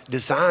by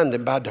design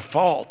than by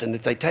default, and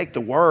that they take the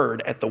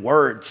word at the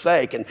word's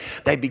sake and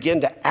they begin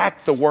to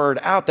act the word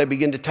out. They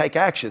begin to take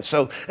action.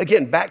 So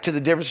again, back to the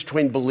difference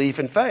between belief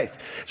and faith.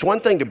 It's one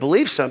thing to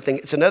believe something.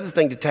 It's another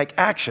thing to take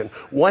action.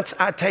 Once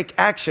I take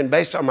action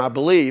based on my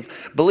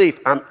belief,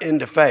 I'm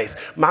into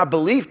faith. My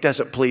belief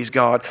doesn't please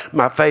God.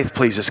 My faith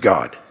pleases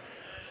God.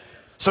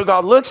 So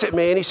God looks at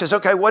me and he says,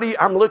 okay, what are you,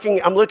 I'm looking,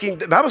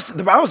 the Bible's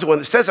the one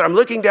that says that. I'm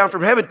looking down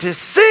from heaven to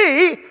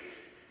see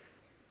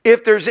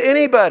if there's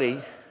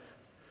anybody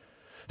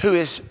who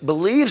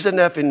believes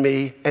enough in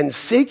me and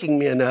seeking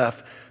me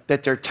enough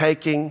that they're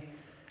taking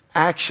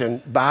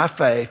action by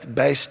faith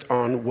based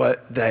on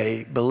what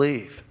they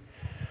believe.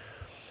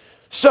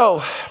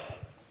 So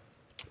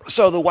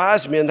the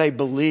wise men, they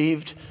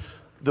believed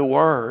the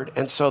word,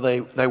 and so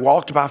they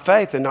walked by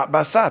faith and not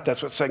by sight.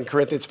 That's what 2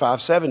 Corinthians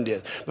 5:7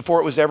 did. Before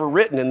it was ever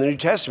written in the New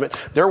Testament,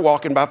 they're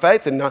walking by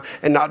faith and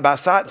not by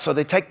sight. So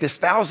they take this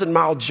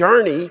 1,000-mile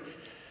journey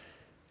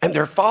and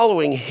they're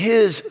following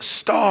his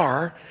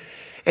star.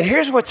 And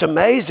here's what's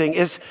amazing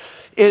is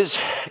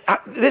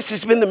this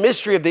has been the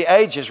mystery of the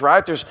ages,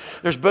 right? There's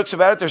books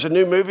about it. There's a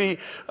new movie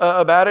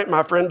about it.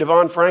 My friend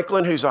Devon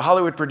Franklin, who's a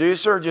Hollywood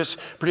producer, just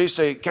produced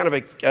a kind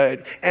of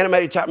a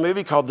animated type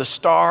movie called The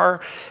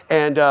Star.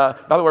 And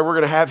by the way, we're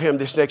going to have him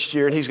this next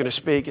year, and he's going to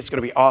speak. It's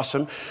going to be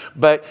awesome.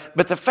 But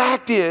the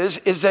fact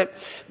is that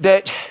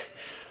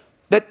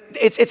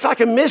it's like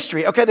a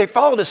mystery. Okay, they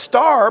followed a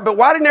star, but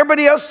why didn't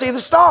everybody else see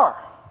the star?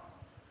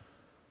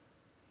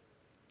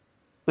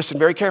 Listen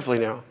very carefully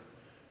now.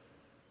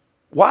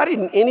 Why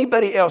didn't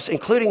anybody else,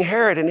 including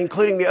Herod and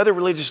including the other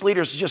religious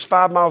leaders just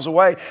 5 miles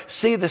away,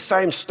 see the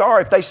same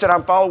star? If they said,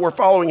 we're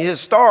following his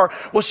star,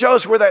 well, show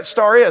us where that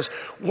star is.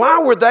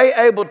 Why were they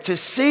able to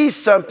see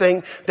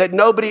something that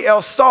nobody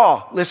else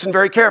saw? Listen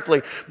very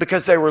carefully,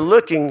 because they were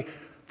looking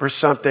for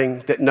something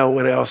that no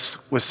one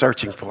else was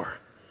searching for.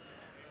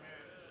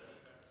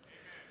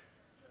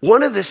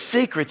 One of the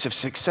secrets of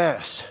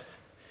success,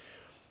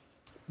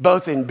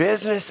 both in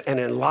business and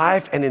in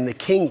life and in the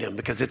kingdom,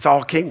 because it's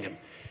all kingdom,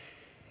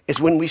 is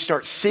when we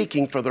start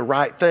seeking for the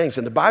right things.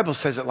 And the Bible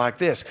says it like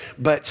this,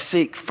 but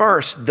seek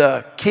first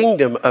the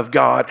kingdom of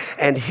God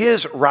and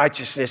his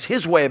righteousness,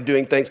 his way of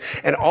doing things,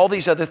 and all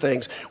these other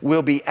things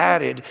will be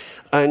added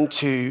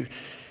unto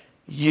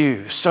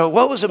you. So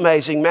what was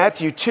amazing,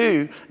 Matthew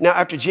 2, now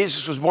after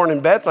Jesus was born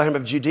in Bethlehem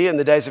of Judea in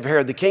the days of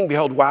Herod the king,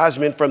 behold, wise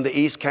men from the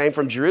east came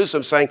from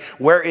Jerusalem saying,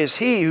 where is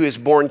he who is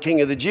born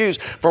king of the Jews?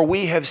 For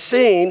we have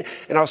seen,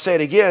 and I'll say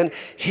it again,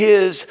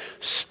 his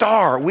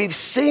star. We've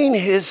seen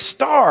his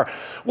star.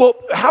 Well,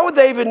 how would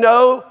they even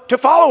know to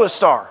follow a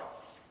star?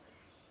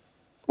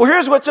 Well,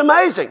 here's what's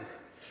amazing.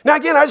 Now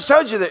again, I just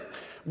told you that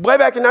way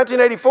back in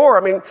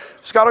 1984,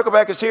 Scott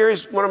Uckelbeck is here.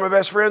 He's one of my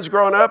best friends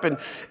growing up, and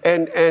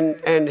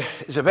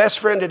he's a best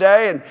friend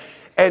today.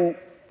 And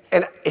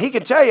he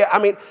can tell you,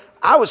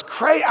 I was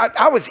crazy.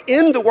 I was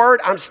in the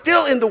Word. I'm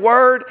still in the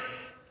Word,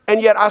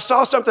 and yet I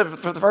saw something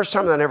for the first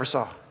time that I never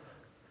saw.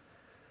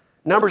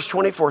 Numbers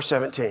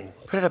 24:17.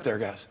 Put it up there,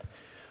 guys.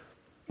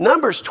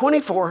 Numbers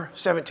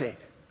 24:17.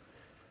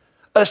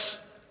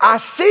 I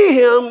see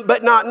him,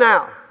 but not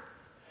now.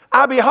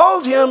 I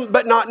behold him,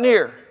 but not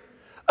near.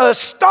 A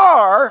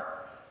star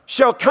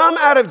shall come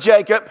out of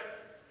Jacob,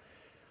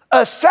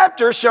 a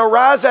scepter shall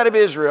rise out of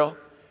Israel,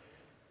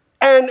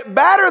 and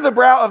batter the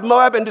brow of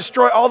Moab and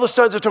destroy all the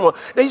sons of Turmoil.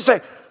 Now you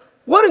say,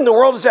 what in the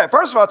world is that?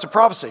 First of all, it's a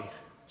prophecy.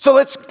 So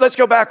let's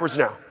go backwards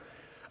now.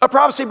 A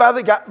prophecy by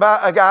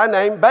a guy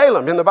named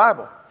Balaam in the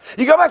Bible.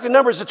 You go back to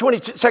Numbers, the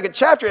 22nd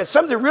chapter, and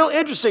something real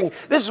interesting.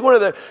 This is one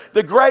of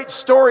the great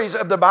stories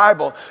of the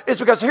Bible. It's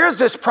because here's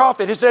this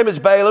prophet. His name is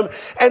Balaam.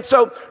 And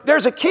so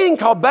there's a king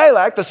called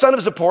Balak, the son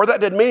of Zippor. That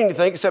didn't mean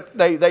anything, except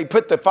they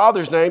put the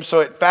father's name so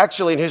it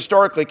factually and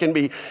historically can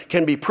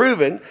be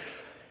proven.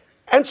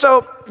 And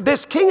so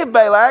this king of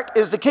Balak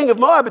is the king of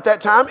Moab at that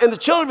time. And the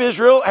children of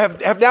Israel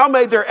have now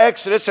made their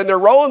exodus, and they're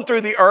rolling through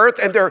the earth,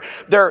 and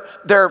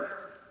they're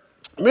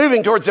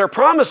moving towards their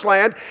promised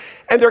land.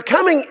 And they're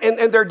coming and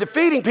they're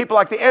defeating people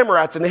like the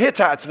Amorites and the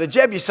Hittites and the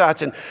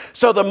Jebusites. And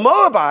so the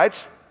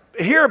Moabites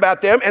hear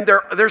about them, and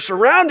they're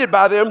surrounded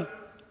by them.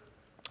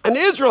 And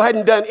Israel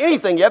hadn't done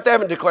anything yet. They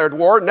haven't declared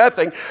war,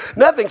 nothing.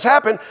 Nothing's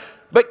happened.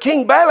 But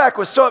King Balak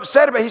was so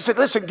upset about it, he said,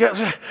 listen,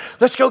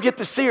 let's go get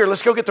the seer.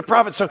 Let's go get the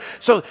prophet.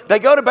 So they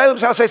go to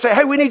Balaam's house. They say,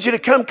 hey, we need you to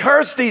come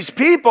curse these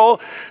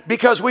people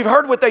because we've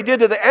heard what they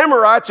did to the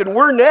Amorites and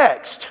we're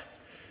next.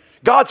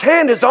 God's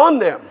hand is on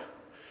them.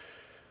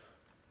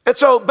 And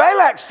so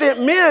Balak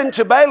sent men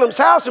to Balaam's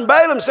house, and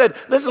Balaam said,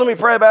 listen, let me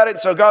pray about it. And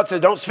so God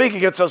said, don't speak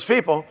against those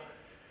people.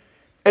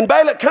 And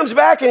Balak comes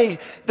back and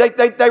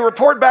they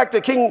report back to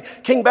King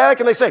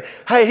Balak and they say,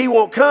 hey, he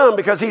won't come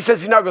because he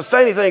says he's not going to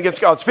say anything against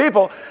God's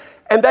people.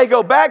 And they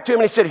go back to him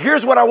and he said,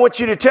 here's what I want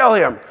you to tell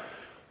him.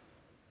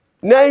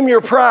 Name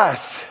your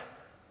price.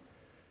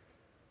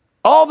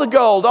 All the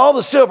gold, all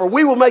the silver,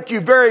 we will make you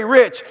very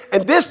rich.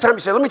 And this time he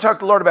said, let me talk to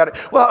the Lord about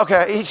it. Well,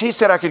 okay, he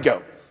said I could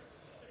go.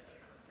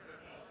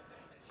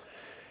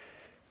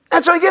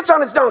 And so he gets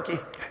on his donkey.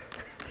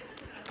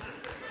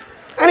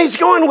 And he's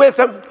going with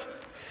them.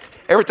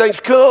 Everything's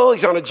cool.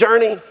 He's on a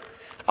journey.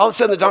 All of a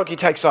sudden, the donkey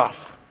takes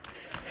off.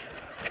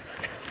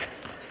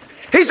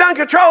 He's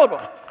uncontrollable.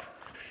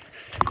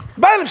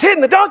 Balaam's hitting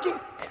the donkey.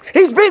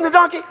 He's beating the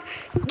donkey.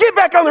 Get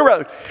back on the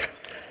road.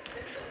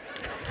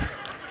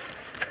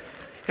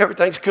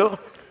 Everything's cool.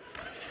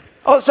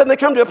 All of a sudden, they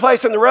come to a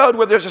place on the road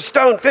where there's a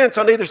stone fence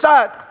on either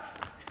side.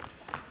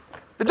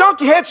 The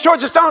donkey heads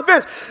towards the stone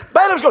fence.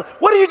 Balaam's going,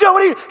 what are you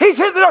doing? He's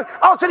hitting the donkey.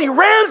 All of a sudden, he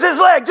rams his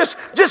leg,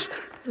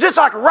 just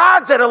like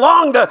rides it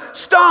along the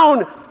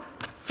stone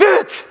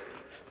fence.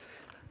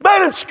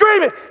 Balaam's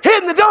screaming,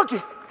 hitting the donkey.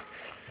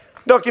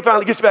 Donkey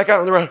finally gets back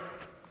out on the road.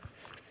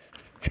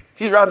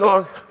 He's riding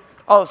along.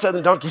 All of a sudden,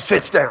 the donkey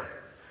sits down.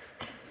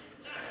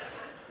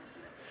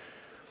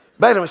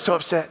 Balaam was so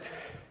upset.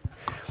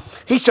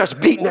 He starts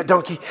beating that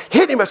donkey,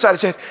 hitting him upside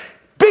his head.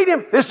 Beat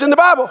him. This is in the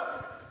Bible.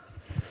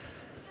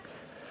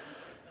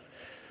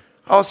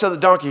 All of a sudden,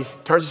 the donkey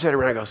turns his head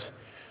around and goes,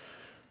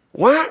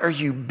 why are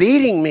you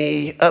beating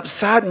me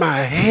upside my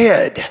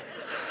head?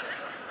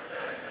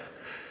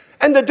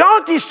 And the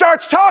donkey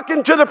starts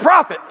talking to the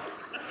prophet.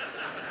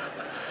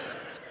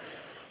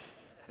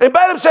 And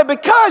Balaam said,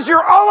 because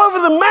you're all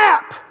over the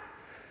map.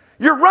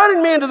 You're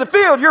running me into the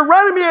field. You're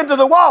running me into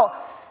the wall.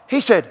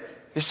 He said,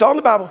 this is all in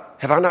the Bible.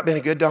 Have I not been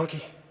a good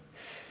donkey?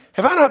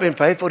 Have I not been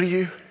faithful to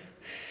you?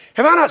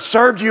 Have I not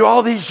served you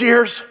all these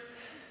years?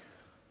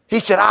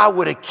 He said, I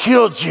would have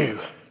killed you.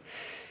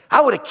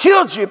 I would have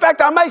killed you. In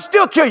fact, I may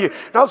still kill you.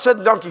 And all of a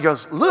sudden, the donkey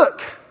goes,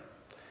 look.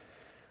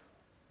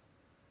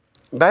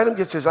 Balaam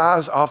gets his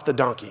eyes off the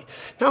donkey.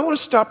 Now, I want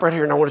to stop right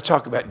here and I want to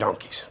talk about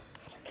donkeys.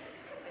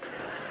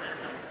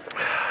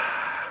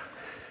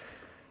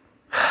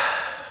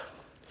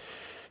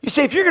 You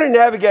see, if you're going to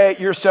navigate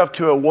yourself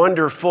to a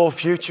wonderful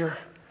future,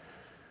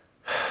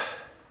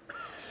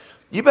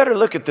 you better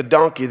look at the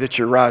donkey that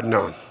you're riding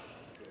on.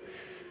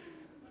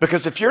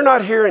 Because if you're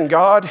not hearing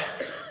God,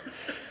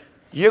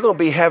 you're going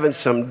to be having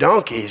some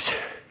donkeys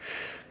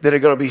that are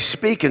going to be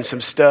speaking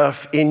some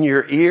stuff in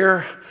your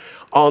ear,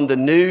 on the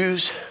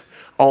news,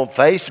 on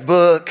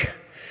Facebook,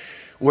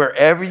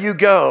 wherever you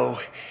go.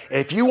 And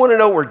if you want to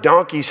know where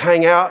donkeys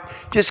hang out,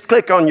 just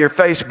click on your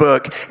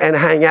Facebook and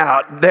hang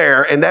out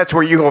there. And that's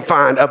where you're going to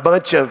find a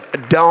bunch of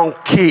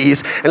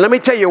donkeys. And let me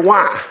tell you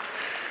why.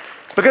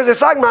 Because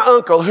it's like my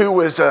uncle who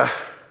was a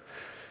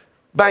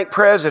bank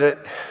president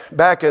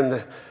back in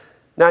the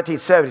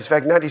 1970s. In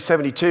fact, in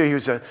 1972, he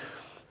was a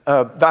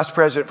vice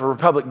president for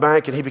Republic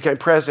Bank, and he became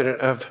president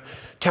of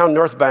Town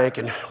North Bank.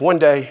 And one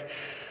day,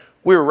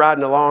 we were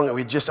riding along, and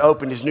we just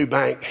opened his new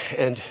bank,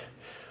 and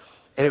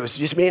it was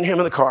just me and him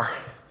in the car.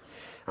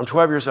 I'm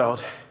 12 years old.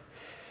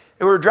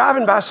 And we were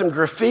driving by some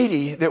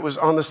graffiti that was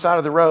on the side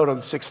of the road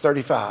on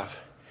 635.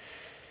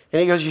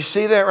 And he goes, you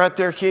see that right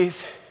there,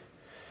 Keith?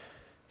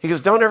 He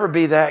goes, don't ever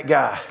be that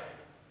guy.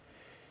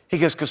 He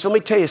goes, because let me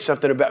tell you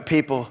something about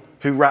people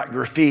who write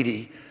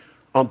graffiti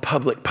on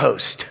public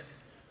post.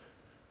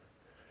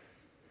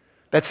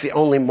 That's the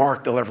only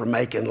mark they'll ever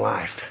make in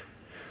life.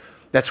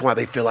 That's why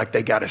they feel like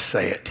they got to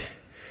say it.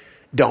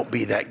 Don't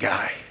be that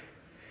guy.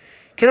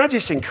 Can I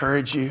just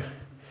encourage you?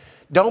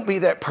 Don't be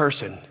that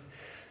person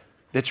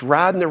that's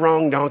riding the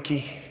wrong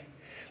donkey,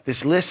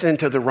 that's listening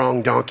to the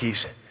wrong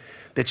donkeys,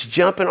 that's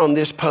jumping on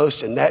this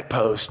post and that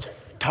post,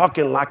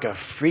 talking like a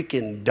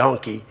freaking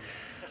donkey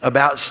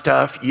about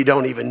stuff you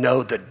don't even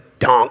know the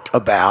donk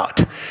about.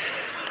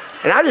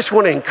 And I just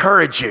want to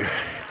encourage you.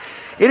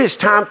 It is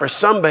time for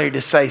somebody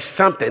to say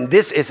something.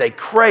 This is a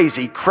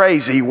crazy,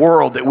 crazy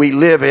world that we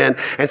live in.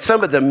 And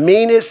some of the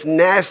meanest,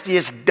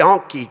 nastiest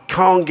Donkey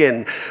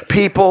Konging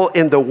people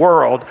in the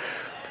world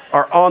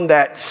are on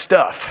that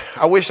stuff.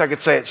 I wish I could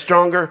say it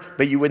stronger,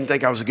 but you wouldn't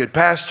think I was a good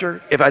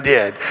pastor if I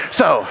did.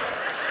 So,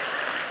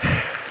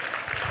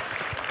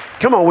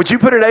 come on, would you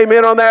put an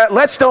amen on that?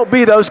 Let's don't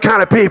be those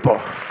kind of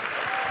people.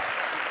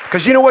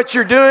 Because you know what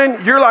you're doing?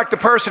 You're like the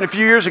person a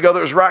few years ago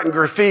that was writing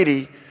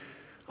graffiti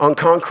on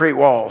concrete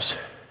walls.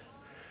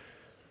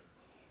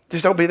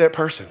 Just don't be that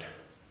person.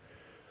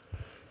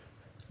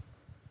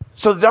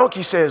 So the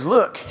donkey says,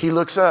 look, he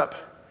looks up,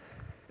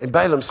 and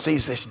Balaam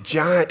sees this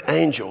giant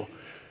angel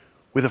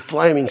with a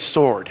flaming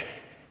sword.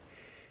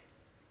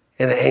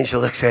 And the angel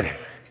looks at him.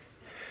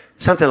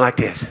 Something like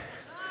this.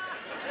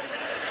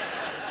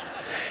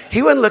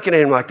 He wasn't looking at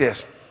him like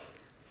this.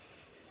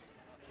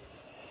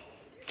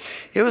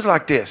 It was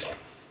like this.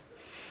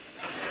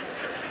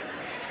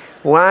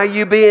 Why are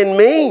you being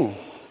mean?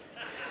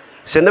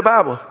 It's in the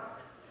Bible.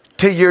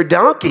 To your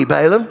donkey,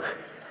 Balaam.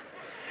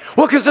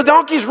 Well, because the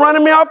donkey's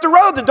running me off the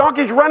road. The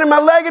donkey's running my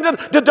leg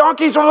into the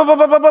donkey's. The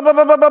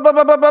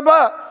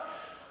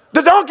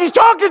donkey's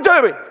talking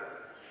to me.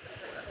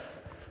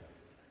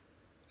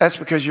 That's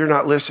because you're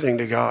not listening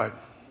to God.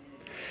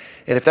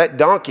 And if that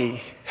donkey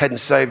hadn't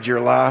saved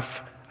your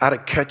life, I'd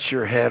have cut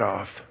your head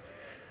off.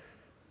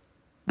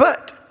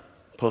 But,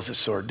 pulls his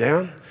sword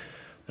down,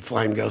 the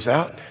flame goes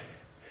out.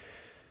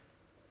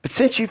 But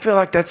since you feel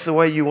like that's the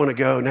way you want to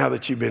go now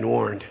that you've been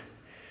warned,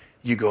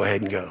 you go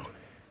ahead and go.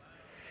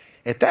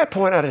 At that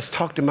point, I just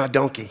talked to my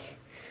donkey.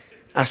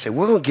 I said,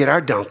 we're going to get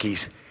our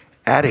donkeys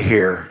out of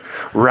here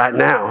right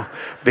now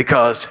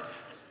because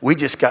we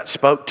just got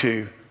spoke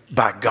to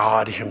by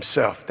God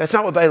himself. That's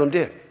not what Balaam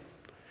did.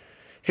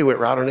 He went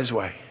right on his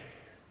way.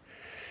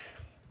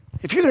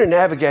 If you're going to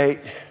navigate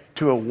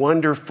to a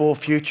wonderful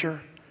future,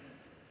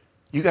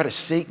 you got to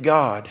seek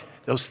God,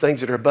 those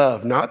things that are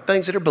above, not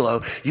things that are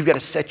below. You've got to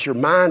set your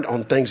mind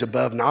on things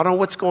above, not on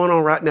what's going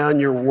on right now in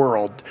your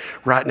world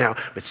right now,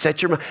 but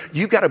set your mind.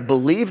 You've got to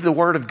believe the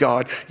word of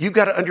God. You've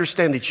got to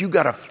understand that you've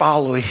got to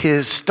follow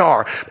his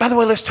star. By the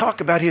way, let's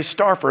talk about his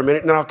star for a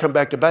minute, and then I'll come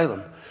back to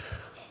Balaam.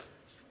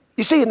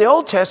 You see, in the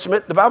Old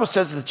Testament, the Bible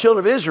says that the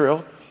children of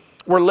Israel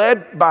were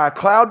led by a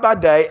cloud by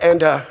day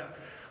and a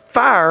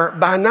fire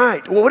by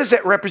night. Well, what does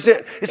that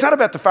represent? It's not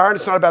about the fire, and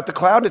it's not about the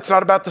cloud, and it's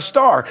not about the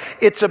star.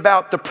 It's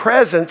about the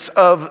presence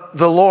of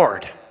the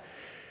Lord.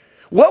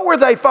 What were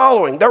they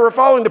following? They were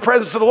following the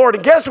presence of the Lord.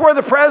 And guess where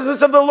the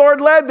presence of the Lord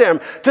led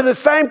them? To the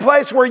same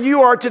place where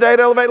you are today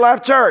at Elevate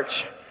Life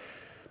Church.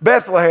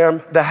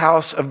 Bethlehem, the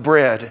house of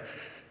bread.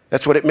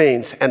 That's what it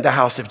means, and the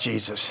house of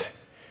Jesus.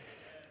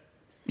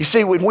 You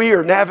see, when we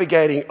are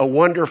navigating a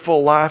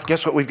wonderful life,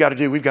 guess what we've got to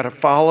do? We've got to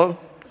follow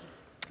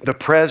the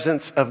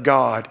presence of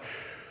God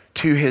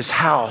to his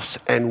house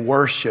and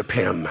worship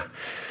him.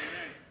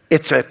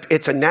 It's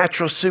a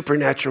natural,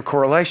 supernatural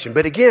correlation.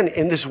 But again,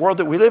 in this world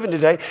that we live in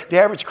today, the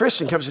average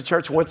Christian comes to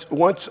church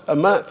once a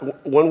month,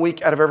 1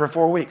 week out of every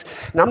 4 weeks.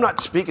 And I'm not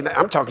speaking that,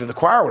 I'm talking to the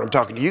choir when I'm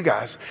talking to you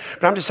guys.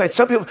 But I'm just saying,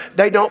 some people,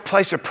 they don't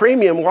place a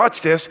premium,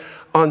 watch this,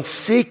 on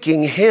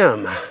seeking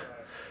him.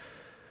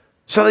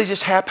 So they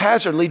just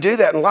haphazardly do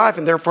that in life,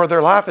 and therefore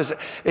their life is,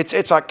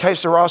 it's like que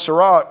sera,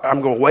 sera. I'm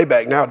going way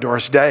back now,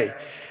 Doris Day.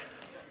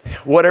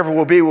 Whatever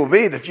will be, will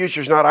be. The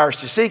future's not ours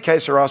to see, que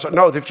sera, sera.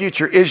 No, the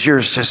future is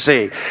yours to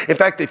see. In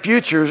fact, the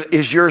future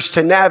is yours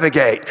to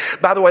navigate.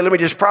 By the way, let me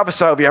just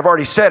prophesy over you. I've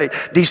already said it.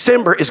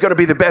 December is going to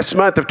be the best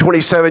month of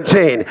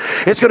 2017.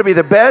 It's going to be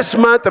the best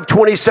month of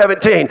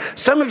 2017.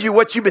 Some of you,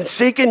 what you've been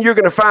seeking, you're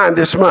going to find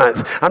this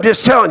month. I'm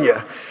just telling you.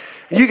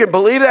 You can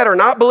believe that or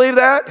not believe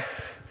that.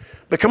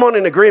 But come on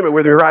in agreement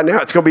with me right now.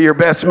 It's going to be your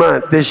best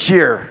month this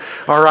year.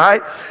 All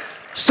right?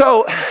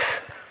 So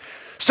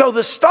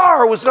the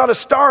star was not a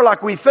star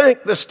like we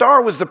think. The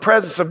star was the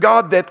presence of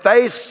God that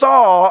they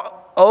saw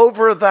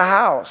over the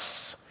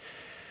house.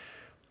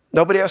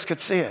 Nobody else could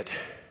see it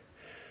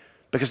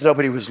because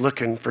nobody was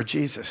looking for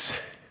Jesus.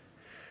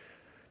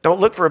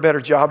 Don't look for a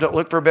better job. Don't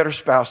look for a better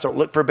spouse. Don't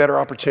look for a better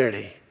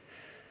opportunity.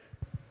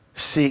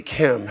 Seek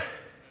him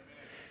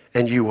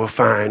and you will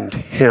find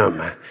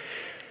him.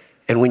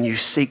 And when you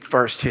seek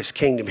first his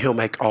kingdom, he'll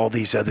make all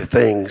these other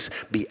things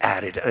be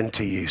added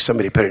unto you.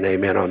 Somebody put an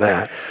amen on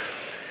that.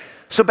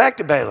 So back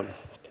to Balaam.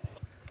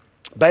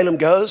 Balaam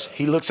goes,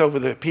 he looks over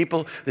the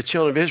people, the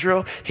children of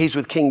Israel. He's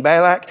with King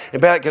Balak.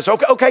 And Balak goes,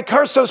 okay,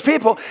 curse those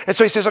people. And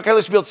so he says, okay,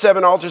 let's build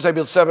 7 altars. They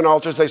build 7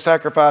 altars. They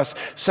sacrifice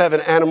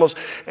 7 animals.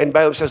 And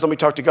Balaam says, let me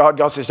talk to God.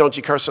 God says, don't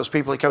you curse those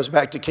people. He comes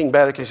back to King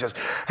Balak and he says,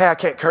 hey, I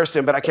can't curse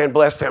them, but I can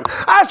bless them.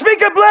 I speak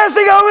a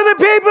blessing over the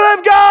people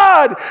of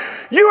God.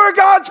 You are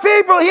God's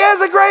people. He has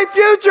a great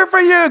future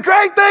for you.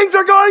 Great things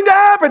are going to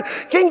happen.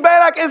 King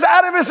Balak is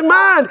out of his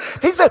mind.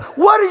 He said,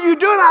 what are you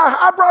doing?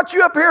 I brought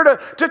you up here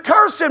to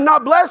curse him,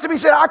 not bless him.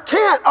 He said, I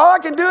can't. All I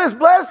can do is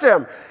bless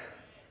him.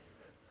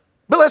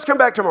 But let's come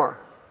back tomorrow.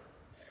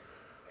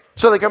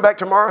 So they come back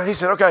tomorrow. He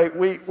said, okay,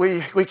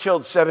 we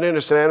killed 7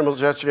 innocent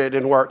animals yesterday. It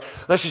didn't work.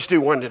 Let's just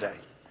do 1 today.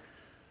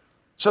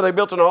 So they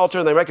built an altar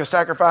and they make a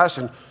sacrifice,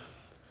 and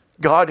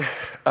God,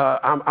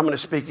 I'm going to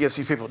speak against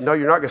these people. No,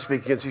 you're not going to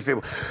speak against these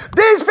people.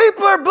 These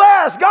people are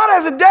blessed. God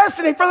has a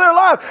destiny for their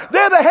life.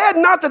 They're the head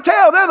and not the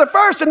tail. They're the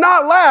first and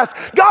not last.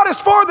 God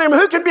is for them.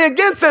 Who can be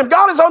against them?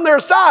 God is on their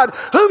side.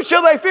 Whom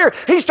shall they fear?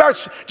 He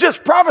starts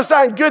just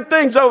prophesying good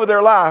things over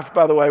their life.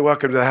 By the way,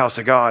 welcome to the house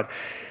of God.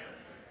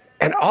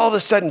 And all of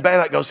a sudden,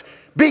 Balak goes,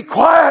 be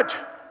quiet.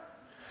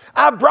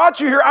 I brought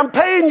you here. I'm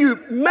paying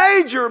you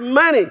major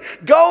money,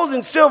 gold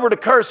and silver, to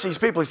curse these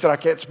people. He said, I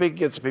can't speak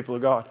against the people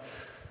of God.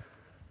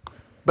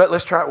 But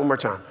let's try it one more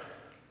time.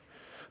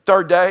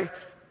 3rd day,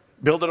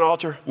 build an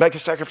altar, make a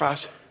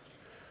sacrifice.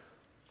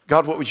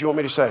 God, what would you want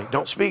me to say?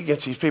 Don't speak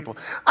against these people.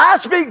 I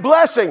speak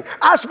blessing.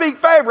 I speak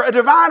favor, a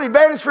divine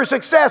advantage for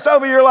success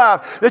over your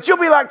life. That you'll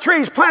be like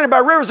trees planted by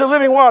rivers of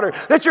living water.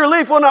 That your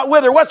leaf will not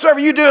wither. Whatsoever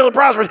you do, it'll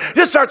prosper.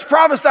 Just starts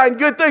prophesying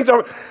good things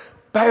over.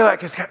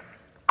 Balak is,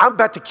 I'm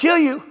about to kill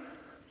you.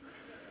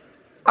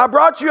 I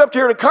brought you up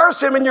here to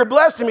curse him and you're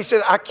blessed him. He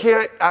said, I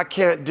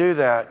can't do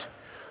that.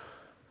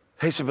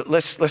 He said, but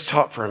let's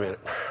talk for a minute.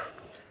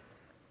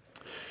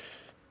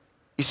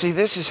 You see,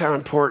 this is how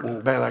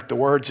important, Balak, the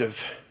words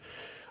of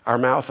our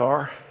mouth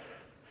are.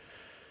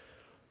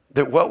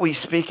 That what we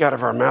speak out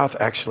of our mouth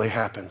actually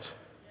happens.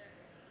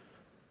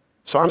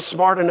 So I'm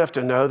smart enough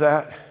to know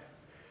that,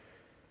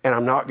 and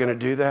I'm not going to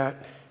do that.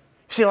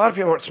 See, a lot of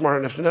people aren't smart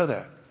enough to know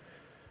that.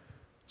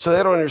 So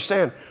they don't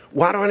understand.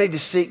 Why do I need to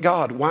seek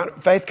God?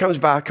 Faith comes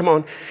by, come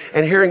on,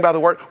 and hearing by the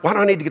word. Why do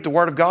I need to get the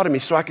word of God in me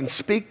so I can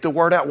speak the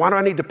word out? Why do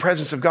I need the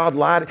presence of God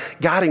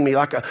guiding me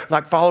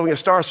like following a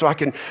star so I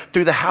can,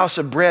 through the house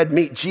of bread,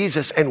 meet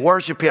Jesus and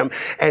worship him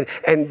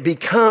and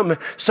become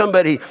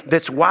somebody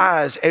that's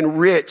wise and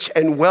rich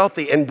and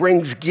wealthy and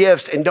brings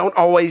gifts and don't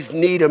always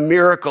need a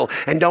miracle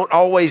and don't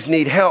always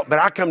need help. But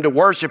I come to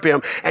worship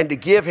him and to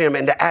give him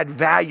and to add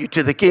value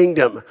to the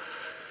kingdom,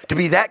 to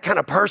be that kind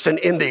of person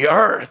in the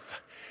earth.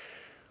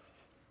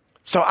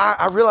 So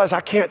I realize I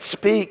can't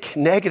speak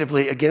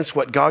negatively against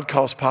what God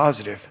calls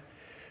positive.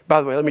 By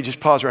the way, let me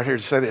just pause right here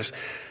to say this.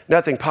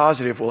 Nothing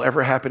positive will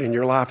ever happen in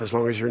your life as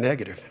long as you're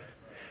negative.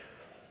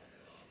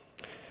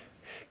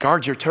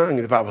 Guard your tongue,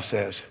 the Bible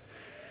says.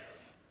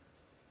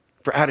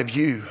 For out of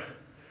you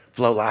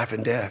flow life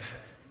and death.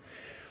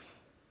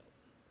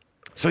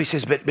 So he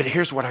says, but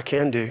here's what I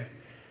can do.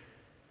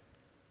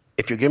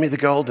 If you'll give me the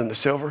gold and the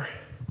silver,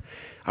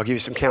 I'll give you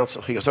some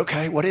counsel. He goes,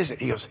 okay, what is it?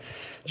 He goes,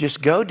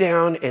 just go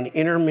down and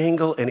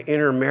intermingle and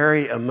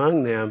intermarry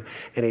among them,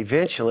 and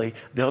eventually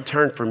they'll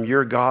turn from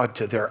your God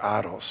to their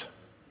idols.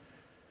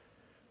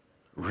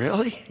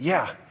 Really?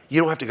 Yeah.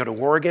 You don't have to go to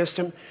war against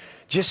them.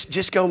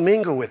 Just go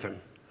mingle with them.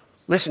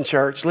 Listen,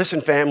 church.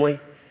 Listen, family.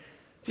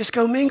 Just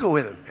go mingle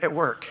with them at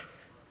work.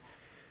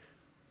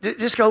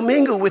 Just go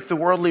mingle with the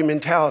worldly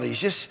mentalities.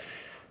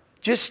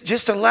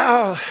 Just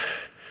allow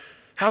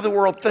how the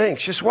world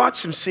thinks. Just watch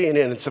some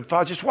CNN and some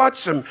Fox. Just watch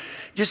some,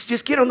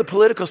 just get on the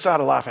political side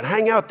of life and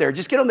hang out there.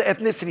 Just get on the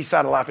ethnicity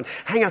side of life and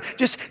hang out.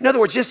 In other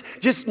words,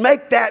 just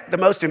make that the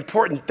most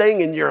important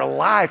thing in your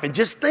life and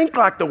just think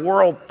like the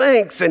world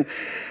thinks. And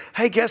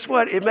hey, guess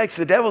what? It makes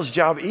the devil's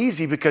job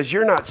easy because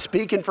you're not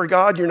speaking for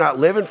God. You're not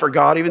living for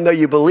God, even though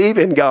you believe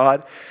in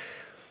God.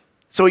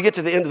 So we get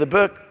to the end of the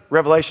book,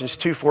 Revelations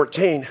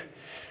 2:14,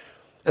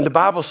 and the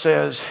Bible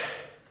says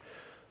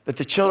that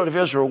the children of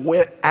Israel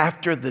went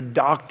after the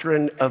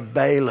doctrine of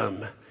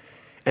Balaam,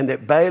 and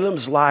that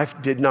Balaam's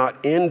life did not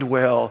end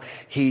well.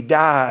 He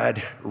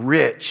died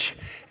rich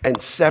and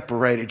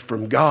separated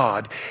from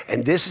God.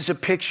 And this is a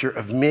picture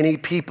of many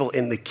people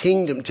in the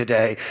kingdom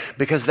today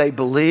because they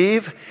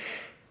believe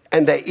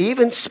and they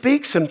even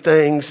speak some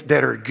things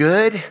that are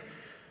good,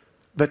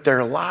 but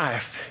their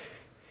life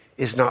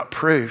is not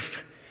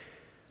proof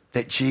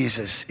that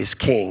Jesus is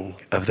king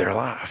of their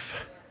life.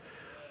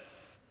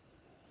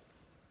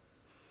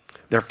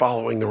 They're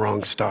following the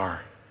wrong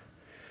star.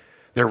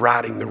 They're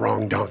riding the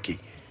wrong donkey.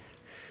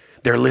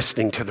 They're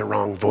listening to the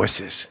wrong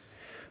voices.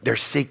 They're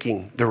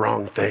seeking the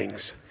wrong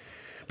things.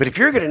 But if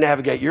you're going to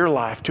navigate your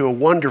life to a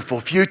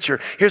wonderful future,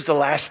 here's the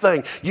last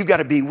thing. You've got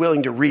to be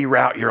willing to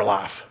reroute your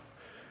life.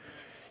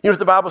 You know what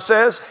the Bible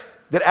says?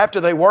 That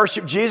after they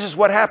worshiped Jesus,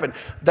 what happened?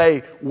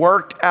 They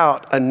worked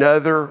out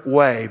another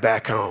way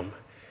back home.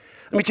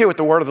 Let me tell you what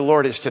the word of the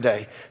Lord is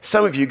today.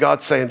 Some of you,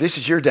 God's saying, this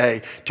is your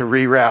day to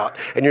reroute.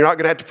 And you're not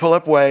going to have to pull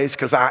up Waze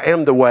because I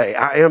am the way.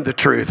 I am the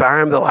truth.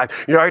 I am the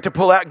life. You're not going to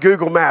pull out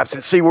Google Maps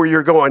and see where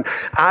you're going.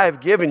 I have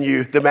given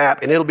you the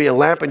map, and it'll be a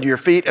lamp unto your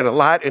feet and a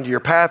light unto your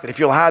path. And if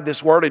you'll hide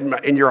this word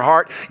in your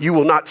heart, you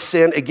will not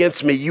sin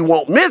against me. You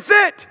won't miss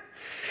it.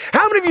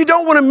 How many of you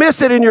don't want to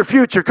miss it in your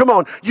future? Come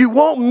on. You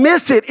won't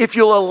miss it if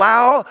you'll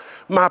allow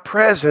my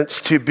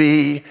presence to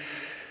be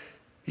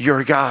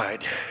your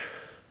guide.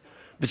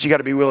 But you got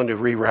to be willing to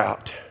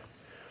reroute.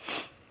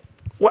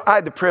 Well, I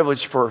had the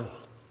privilege for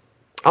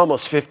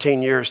almost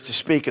 15 years to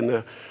speak in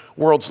the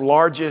world's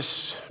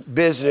largest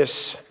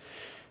business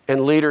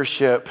and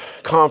leadership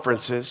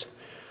conferences.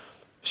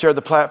 Shared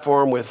the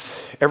platform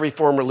with every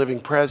former living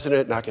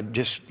president, and I could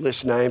just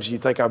list names.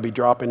 You'd think I'd be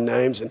dropping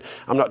names, and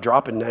I'm not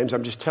dropping names.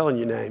 I'm just telling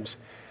you names.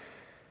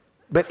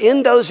 But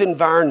in those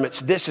environments,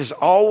 this is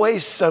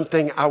always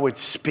something I would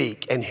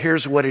speak, and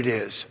here's what it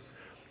is.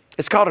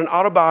 It's called an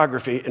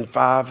autobiography in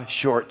 5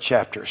 short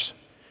chapters.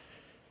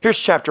 Here's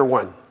chapter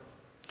 1.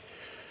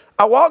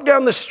 I walk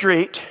down the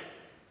street.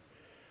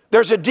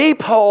 There's a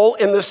deep hole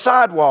in the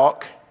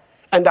sidewalk,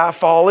 and I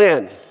fall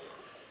in.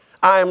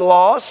 I am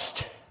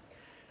lost.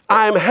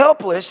 I am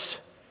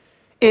helpless.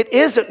 It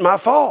isn't my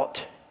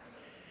fault.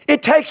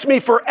 It takes me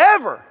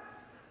forever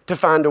to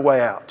find a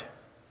way out.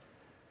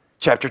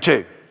 Chapter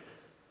 2.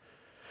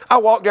 I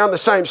walk down the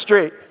same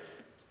street.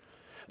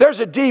 There's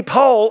a deep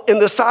hole in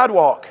the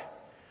sidewalk.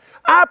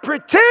 I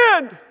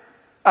pretend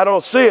I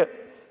don't see it.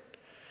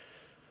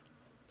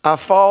 I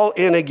fall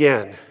in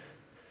again.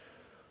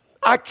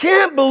 I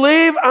can't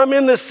believe I'm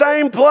in the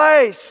same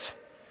place,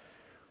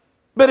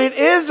 but it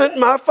isn't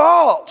my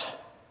fault.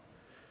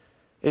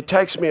 It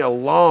takes me a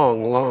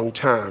long, long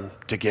time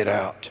to get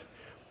out.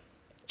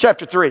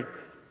 Chapter 3.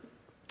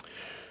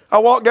 I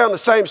walk down the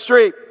same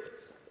street.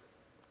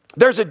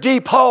 There's a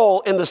deep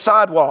hole in the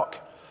sidewalk.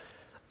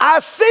 I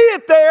see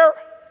it there.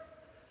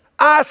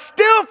 I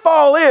still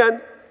fall in.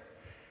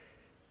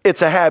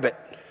 It's a habit.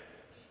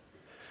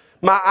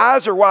 My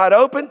eyes are wide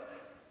open.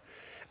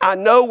 I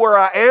know where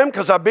I am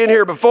because I've been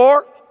here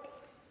before.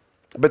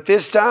 But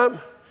this time,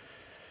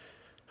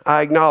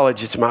 I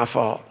acknowledge it's my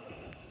fault.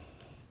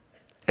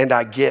 And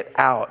I get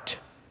out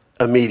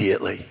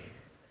immediately.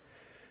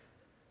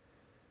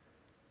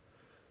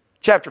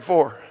 Chapter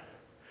 4.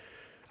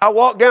 I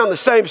walk down the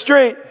same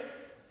street.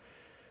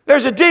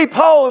 There's a deep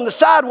hole in the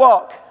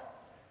sidewalk.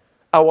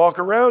 I walk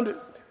around it.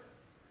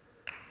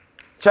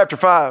 Chapter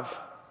 5.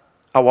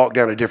 I walk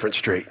down a different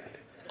street.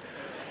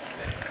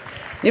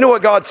 You know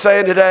what God's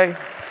saying today?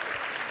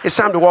 It's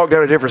time to walk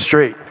down a different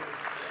street.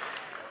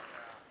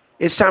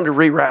 It's time to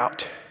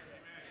reroute.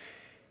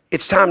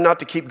 It's time not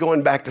to keep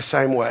going back the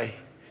same way.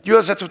 You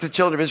realize that's what the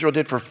children of Israel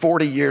did for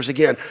 40 years.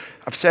 Again,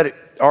 I've said it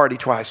already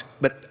twice,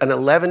 but an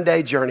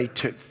 11-day journey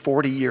took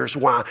 40 years.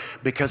 Why?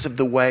 Because of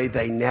the way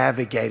they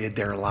navigated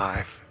their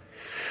life.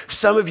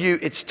 Some of you,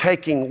 it's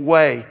taking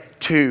way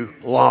too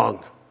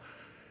long.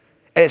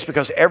 And it's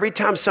because every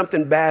time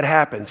something bad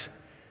happens,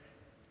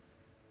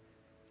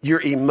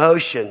 your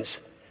emotions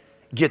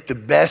get the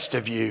best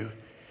of you,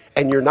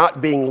 and you're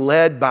not being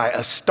led by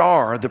a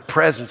star, the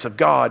presence of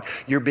God.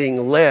 You're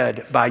being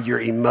led by your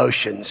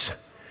emotions.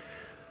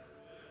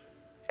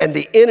 And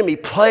the enemy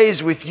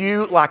plays with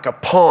you like a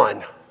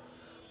pawn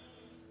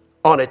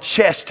on a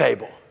chess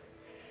table.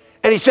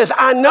 And he says,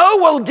 I know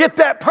we'll get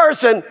that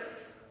person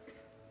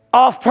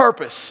off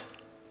purpose.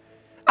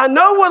 I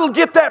know what'll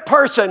get that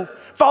person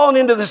falling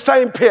into the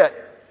same pit.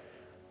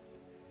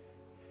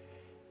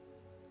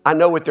 I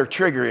know what their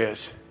trigger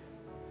is.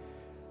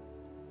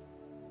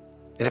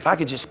 And if I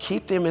could just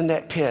keep them in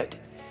that pit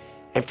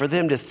and for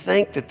them to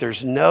think that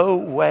there's no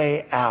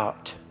way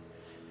out,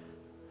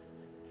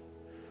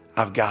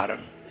 I've got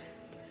them.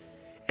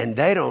 And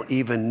they don't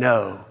even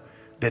know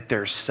that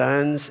they're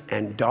sons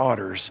and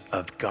daughters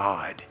of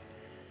God.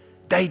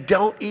 They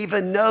don't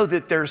even know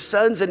that they're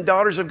sons and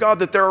daughters of God,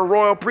 that they're a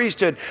royal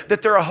priesthood,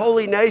 that they're a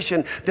holy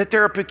nation, that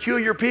they're a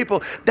peculiar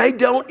people. They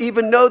don't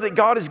even know that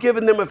God has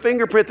given them a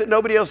fingerprint that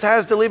nobody else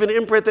has to leave, an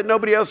imprint that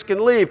nobody else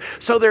can leave.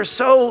 So they're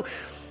so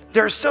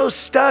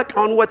stuck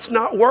on what's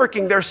not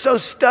working. They're so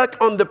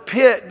stuck on the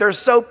pit. They're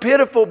so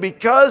pitiful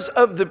because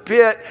of the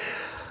pit.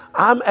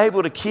 I'm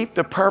able to keep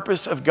the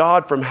purpose of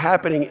God from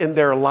happening in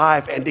their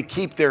life and to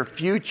keep their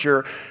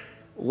future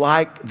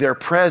like their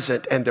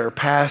present and their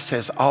past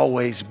has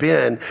always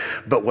been.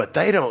 But what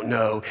they don't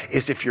know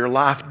is if your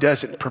life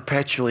doesn't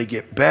perpetually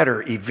get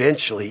better,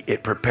 eventually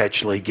it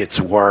perpetually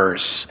gets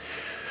worse.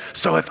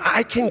 So if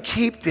I can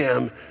keep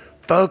them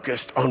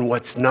focused on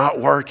what's not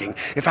working,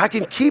 if I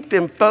can keep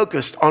them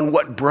focused on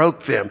what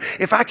broke them,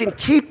 if I can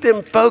keep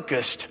them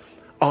focused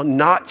on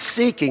not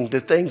seeking the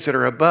things that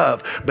are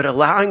above, but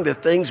allowing the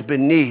things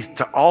beneath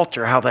to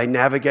alter how they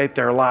navigate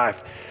their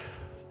life,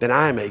 then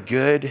I am a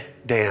good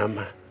damn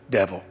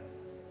devil.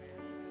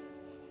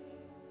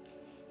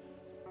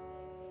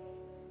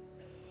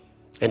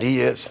 And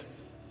he is.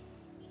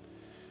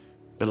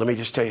 But let me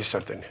just tell you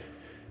something.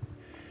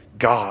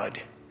 God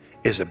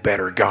is a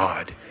better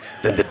God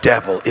than the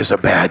devil is a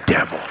bad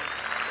devil.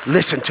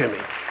 Listen to me.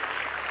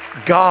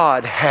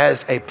 God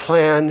has a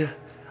plan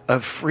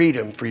of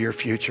freedom for your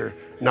future,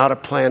 not a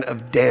plan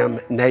of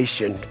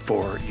damnation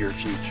for your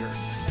future.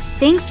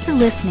 Thanks for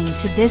listening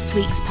to this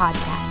week's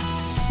podcast.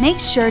 Make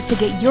sure to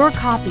get your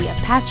copy of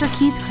Pastor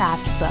Keith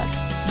Craft's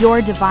book,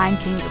 Your Divine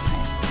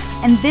Fingerprint,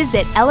 and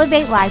visit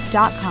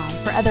elevatelife.com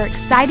for other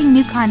exciting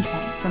new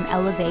content from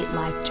Elevate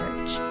Life Church.